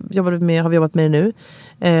 år. Har vi jobbat med det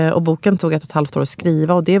nu. Och boken tog 1,5 år att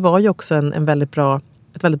skriva. Och det var ju också ett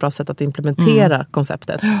väldigt bra sätt att implementera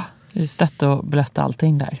konceptet. Ja, just det, och blötta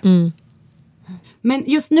allting där. Men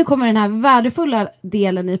just nu kommer den här värdefulla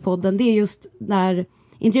delen i podden. Det är just när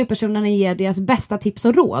intervjupersonerna ger deras bästa tips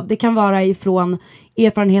och råd. Det kan vara ifrån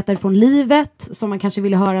erfarenheter från livet som man kanske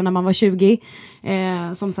ville höra när man var 20.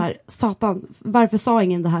 Som så här, satan, varför sa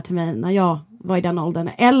ingen det här till mig när jag var i den åldern?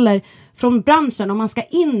 Eller från branschen, om man ska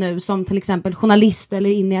in nu som till exempel journalist eller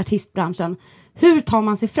in i artistbranschen. Hur tar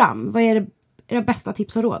man sig fram? Vad är era bästa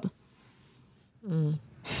tips och råd?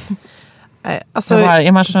 Alltså,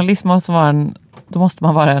 är man journalist då måste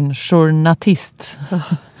man vara en journalist.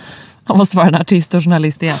 Man måste vara en artist och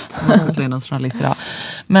journalist i ett. Man måste en journalist idag.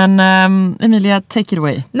 Men Emilia, take it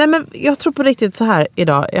away. Nej, men jag tror på riktigt så här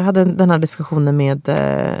idag. Jag hade den här diskussionen med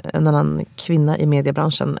en annan kvinna i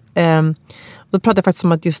mediebranschen. Då pratade jag faktiskt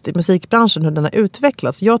om att just i musikbranschen, hur den har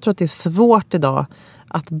utvecklats. Jag tror att det är svårt idag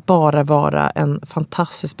att bara vara en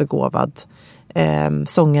fantastiskt begåvad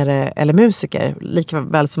sångare eller musiker, lika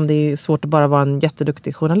väl som det är svårt att bara vara en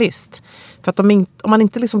jätteduktig journalist. För att om man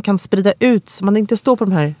inte liksom kan sprida ut, om man inte står på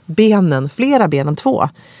de här benen, flera ben än 2,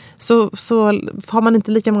 så har man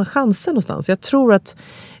inte lika många chanser någonstans. Jag tror att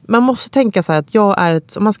man måste tänka så här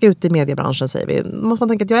att om man ska ut i mediebranschen, säger vi, måste man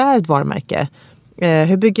tänka att jag är ett varumärke.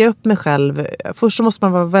 Hur bygger jag upp mig själv? Först så måste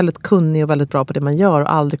man vara väldigt kunnig och väldigt bra på det man gör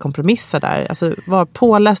och aldrig kompromissa där. Alltså vara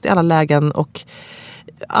påläst i alla lägen, och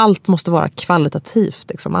allt måste vara kvalitativt,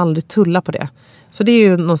 liksom. Aldrig tulla på det. Så det är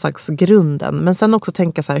ju någon slags grunden. Men sen också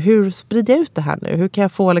tänka så här, hur sprider jag ut det här nu? Hur kan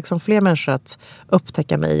jag få liksom fler människor att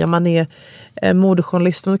upptäcka mig? Om man är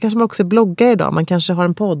modejournalist, då kanske man också är bloggare idag. Man kanske har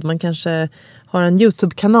en podd, man kanske har en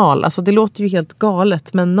YouTube-kanal. Alltså det låter ju helt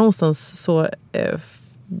galet, men någonstans så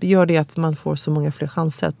gör det att man får så många fler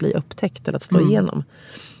chanser att bli upptäckt eller att slå igenom.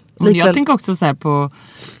 Jag tänker också så här på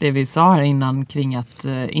det vi sa här innan kring att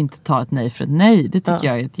inte ta ett nej för ett nej. Det tycker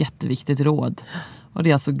jag är ett jätteviktigt råd. Och det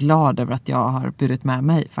är jag så glad över att jag har burit med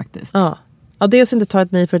mig faktiskt. Ja, dels inte ta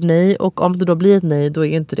ett nej för ett nej. Och om det då blir ett nej, då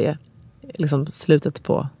är inte det liksom slutet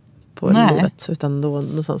på livet. Utan då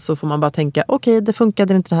så får man bara tänka, okej, det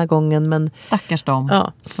funkade inte den här gången. Men stackars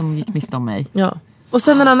dem som gick miste om mig. Ja. Och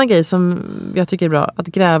sen en annan grej som jag tycker är bra, att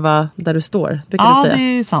gräva där du står, brukar du säga. Ja,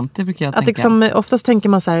 det är sant, det brukar jag tänka. Liksom, oftast tänker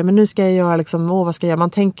man så här, men nu ska jag göra liksom, vad ska jag göra? Man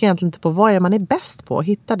tänker egentligen inte på vad är det man är bäst på,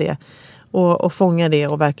 hitta det och fånga det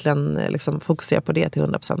och verkligen liksom fokusera på det till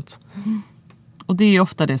 100%. Och det är ju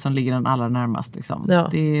ofta det som ligger den allra närmast. Liksom. Ja.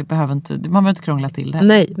 Man behöver inte krångla till det.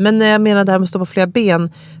 Nej, men jag menar det här med att stå på flera ben.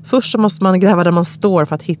 Först så måste man gräva där man står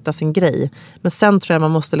för att hitta sin grej. Men sen tror jag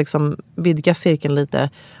man måste liksom vidga cirkeln lite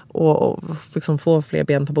och liksom få fler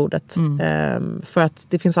ben på bordet. För att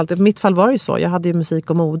det finns alltid, i mitt fall var det ju så. Jag hade ju musik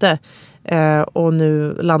och mode. Och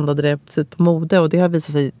nu landade det typ på mode. Och det har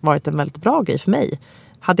visat sig varit en väldigt bra grej för mig.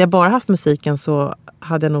 Hade jag bara haft musiken så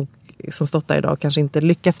hade jag nog som stått där idag kanske inte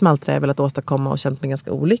lyckats med allt det jag velat åstadkomma och känt mig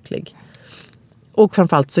ganska olycklig. Och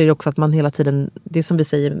framförallt så är det också att man hela tiden, det som vi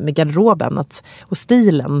säger med garderoben och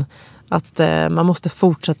stilen, att man måste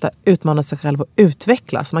fortsätta utmana sig själv och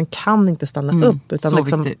utvecklas. Man kan inte stanna upp utan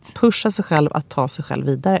liksom pusha sig själv att ta sig själv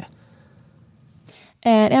vidare.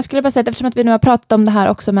 Jag skulle bara säga att eftersom att vi nu har pratat om det här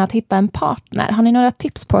också med att hitta en partner. Har ni några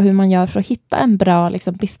tips på hur man gör för att hitta en bra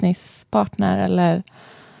liksom, businesspartner eller...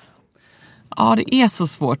 Ja, det är så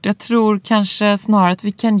svårt. Jag tror kanske snarare att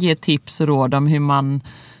vi kan ge tips och råd om hur man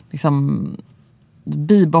liksom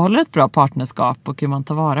bibehåller ett bra partnerskap och hur man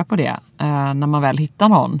tar vara på det när man väl hittar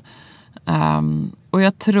någon. Och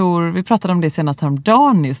jag tror, vi pratade om det senast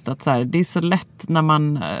häromdagen just att så här, det är så lätt när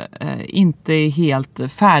man inte är helt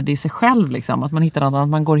färdig i sig själv liksom, att man hittar någon, att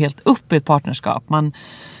man går helt upp i ett partnerskap.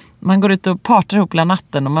 Man går ut och partar ihop hela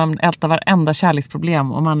natten och man ältar varenda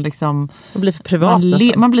kärleksproblem och man liksom... Man blir för privat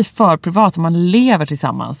man blir för privat och man lever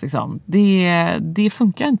tillsammans. Liksom. Det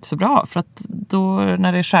funkar inte så bra för att då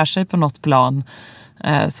när det skär sig på något plan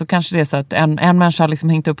så kanske det är så att en människa har liksom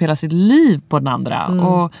hängt upp hela sitt liv på den andra.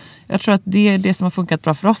 Och jag tror att det är det som har funkat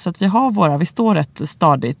bra för oss, att vi står rätt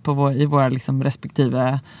stadigt i våra liksom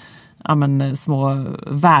respektive små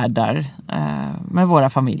världar med våra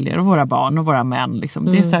familjer och våra barn och våra män liksom.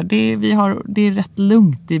 Det är så här, det är rätt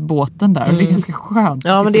lugnt i båten där och det är ganska skönt.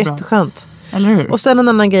 Ja, men det är jätteskönt. Eller hur? Och sen en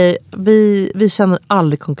annan grej, vi känner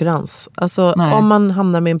aldrig konkurrens. Alltså om man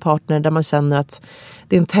hamnar med en partner där man känner att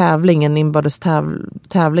det är en tävling, en inbördes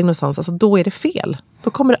tävling någonstans, alltså då är det fel.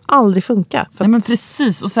 Då kommer det aldrig funka. Nej, men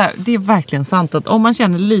precis, och så här, det är verkligen sant att om man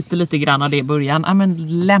känner lite grann av det i början,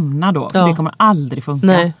 lämna då, för det kommer aldrig funka.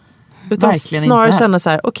 Nej. Utan verkligen snarare inte. Känna så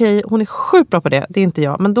här, okej, hon är sjukt bra på det är inte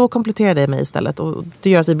jag, men då kompletterar det mig istället och det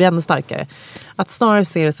gör att vi blir ännu starkare. Att snarare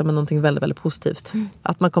se det som någonting väldigt, väldigt positivt.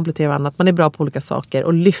 Att man kompletterar varandra, att man är bra på olika saker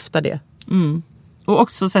och lyfta det. Och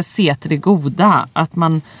också så här, se till det goda, att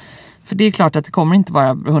man, för det är klart att det kommer inte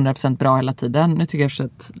vara 100% bra hela tiden. Nu tycker jag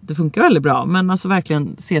att det funkar väldigt bra, men alltså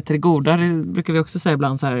verkligen se till det goda. Det brukar vi också säga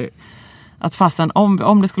ibland så här, att fastän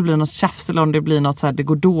om det skulle bli något tjafs eller om det blir något så här, det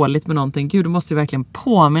går dåligt med någonting, gud, då måste vi verkligen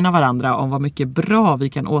påminna varandra om vad mycket bra vi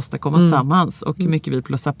kan åstadkomma tillsammans och hur mycket vi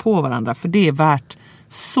plussar på varandra, för det är värt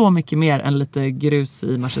så mycket mer än lite grus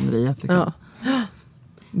i maskineriet liksom.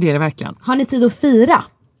 Det är det verkligen. Har ni tid att fira?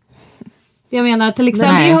 Jag menar till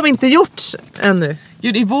exempel... Nej, det har vi inte gjort ännu.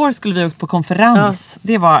 Gud, i vår skulle vi åkt på konferens.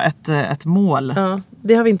 Det var ett mål. Ja,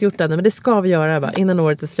 det har vi inte gjort ännu, men det ska vi göra. Bara. Innan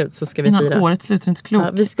året är slut så ska vi fira. Innan året är slut är inte klokt.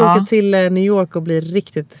 Ja, vi ska åka till New York och bli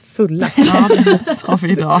riktigt fulla. Ja, det sa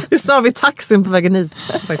vi idag. Det sa vi i taxin på vägen hit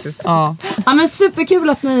faktiskt. Ja, men superkul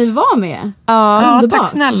att ni var med. Ja, tack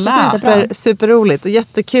snälla. Superroligt och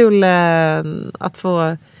jättekul att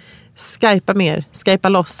få skypa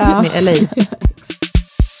loss med LA.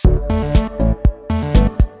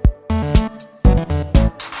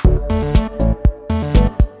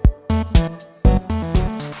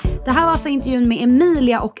 Det här var alltså intervjun med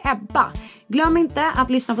Emilia och Ebba. Glöm inte att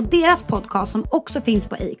lyssna på deras podcast som också finns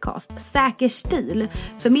på Acast, Säker stil.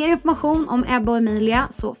 För mer information om Ebba och Emilia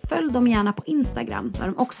så följ dem gärna på Instagram där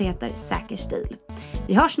de också heter Säker stil.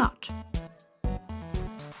 Vi hörs snart.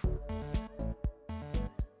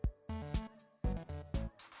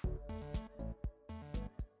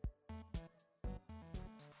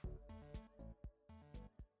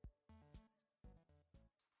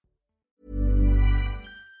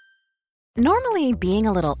 Normally, being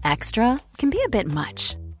a little extra can be a bit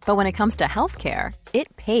much, but when it comes to healthcare,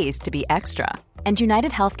 it pays to be extra. And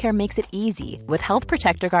United Healthcare makes it easy with Health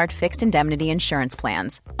Protector Guard fixed indemnity insurance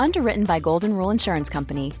plans. Underwritten by Golden Rule Insurance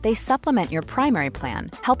Company, they supplement your primary plan,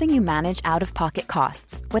 helping you manage out-of-pocket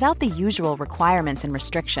costs without the usual requirements and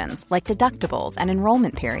restrictions like deductibles and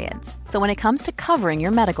enrollment periods. So when it comes to covering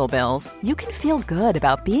your medical bills, you can feel good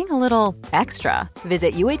about being a little extra.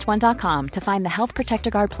 Visit uh1.com to find the Health Protector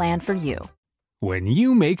Guard plan for you. When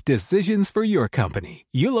you make decisions for your company,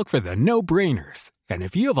 you look for the no-brainers. And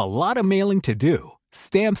if you have a lot of mailing to do,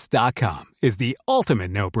 Stamps.com is the ultimate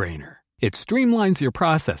no-brainer. It streamlines your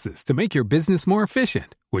processes to make your business more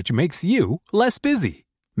efficient, which makes you less busy.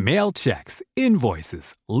 Mail checks,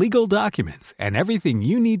 invoices, legal documents, and everything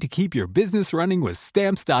you need to keep your business running with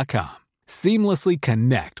Stamps.com. Seamlessly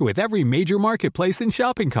connect with every major marketplace and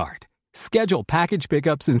shopping cart. Schedule package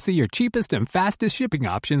pickups and see your cheapest and fastest shipping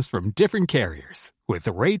options from different carriers, with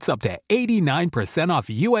rates up to 89% off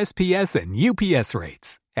USPS and UPS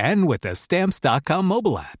rates. And with the Stamps.com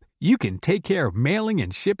mobile app, you can take care of mailing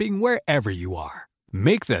and shipping wherever you are.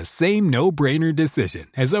 Make the same no-brainer decision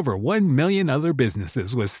as over 1 million other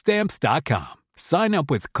businesses with Stamps.com. Sign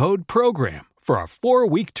up with code PROGRAM for a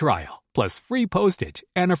 4-week trial, plus free postage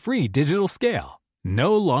and a free digital scale.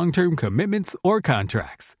 No long-term commitments or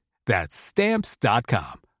contracts. That's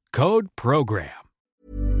Stamps.com. Code PROGRAM.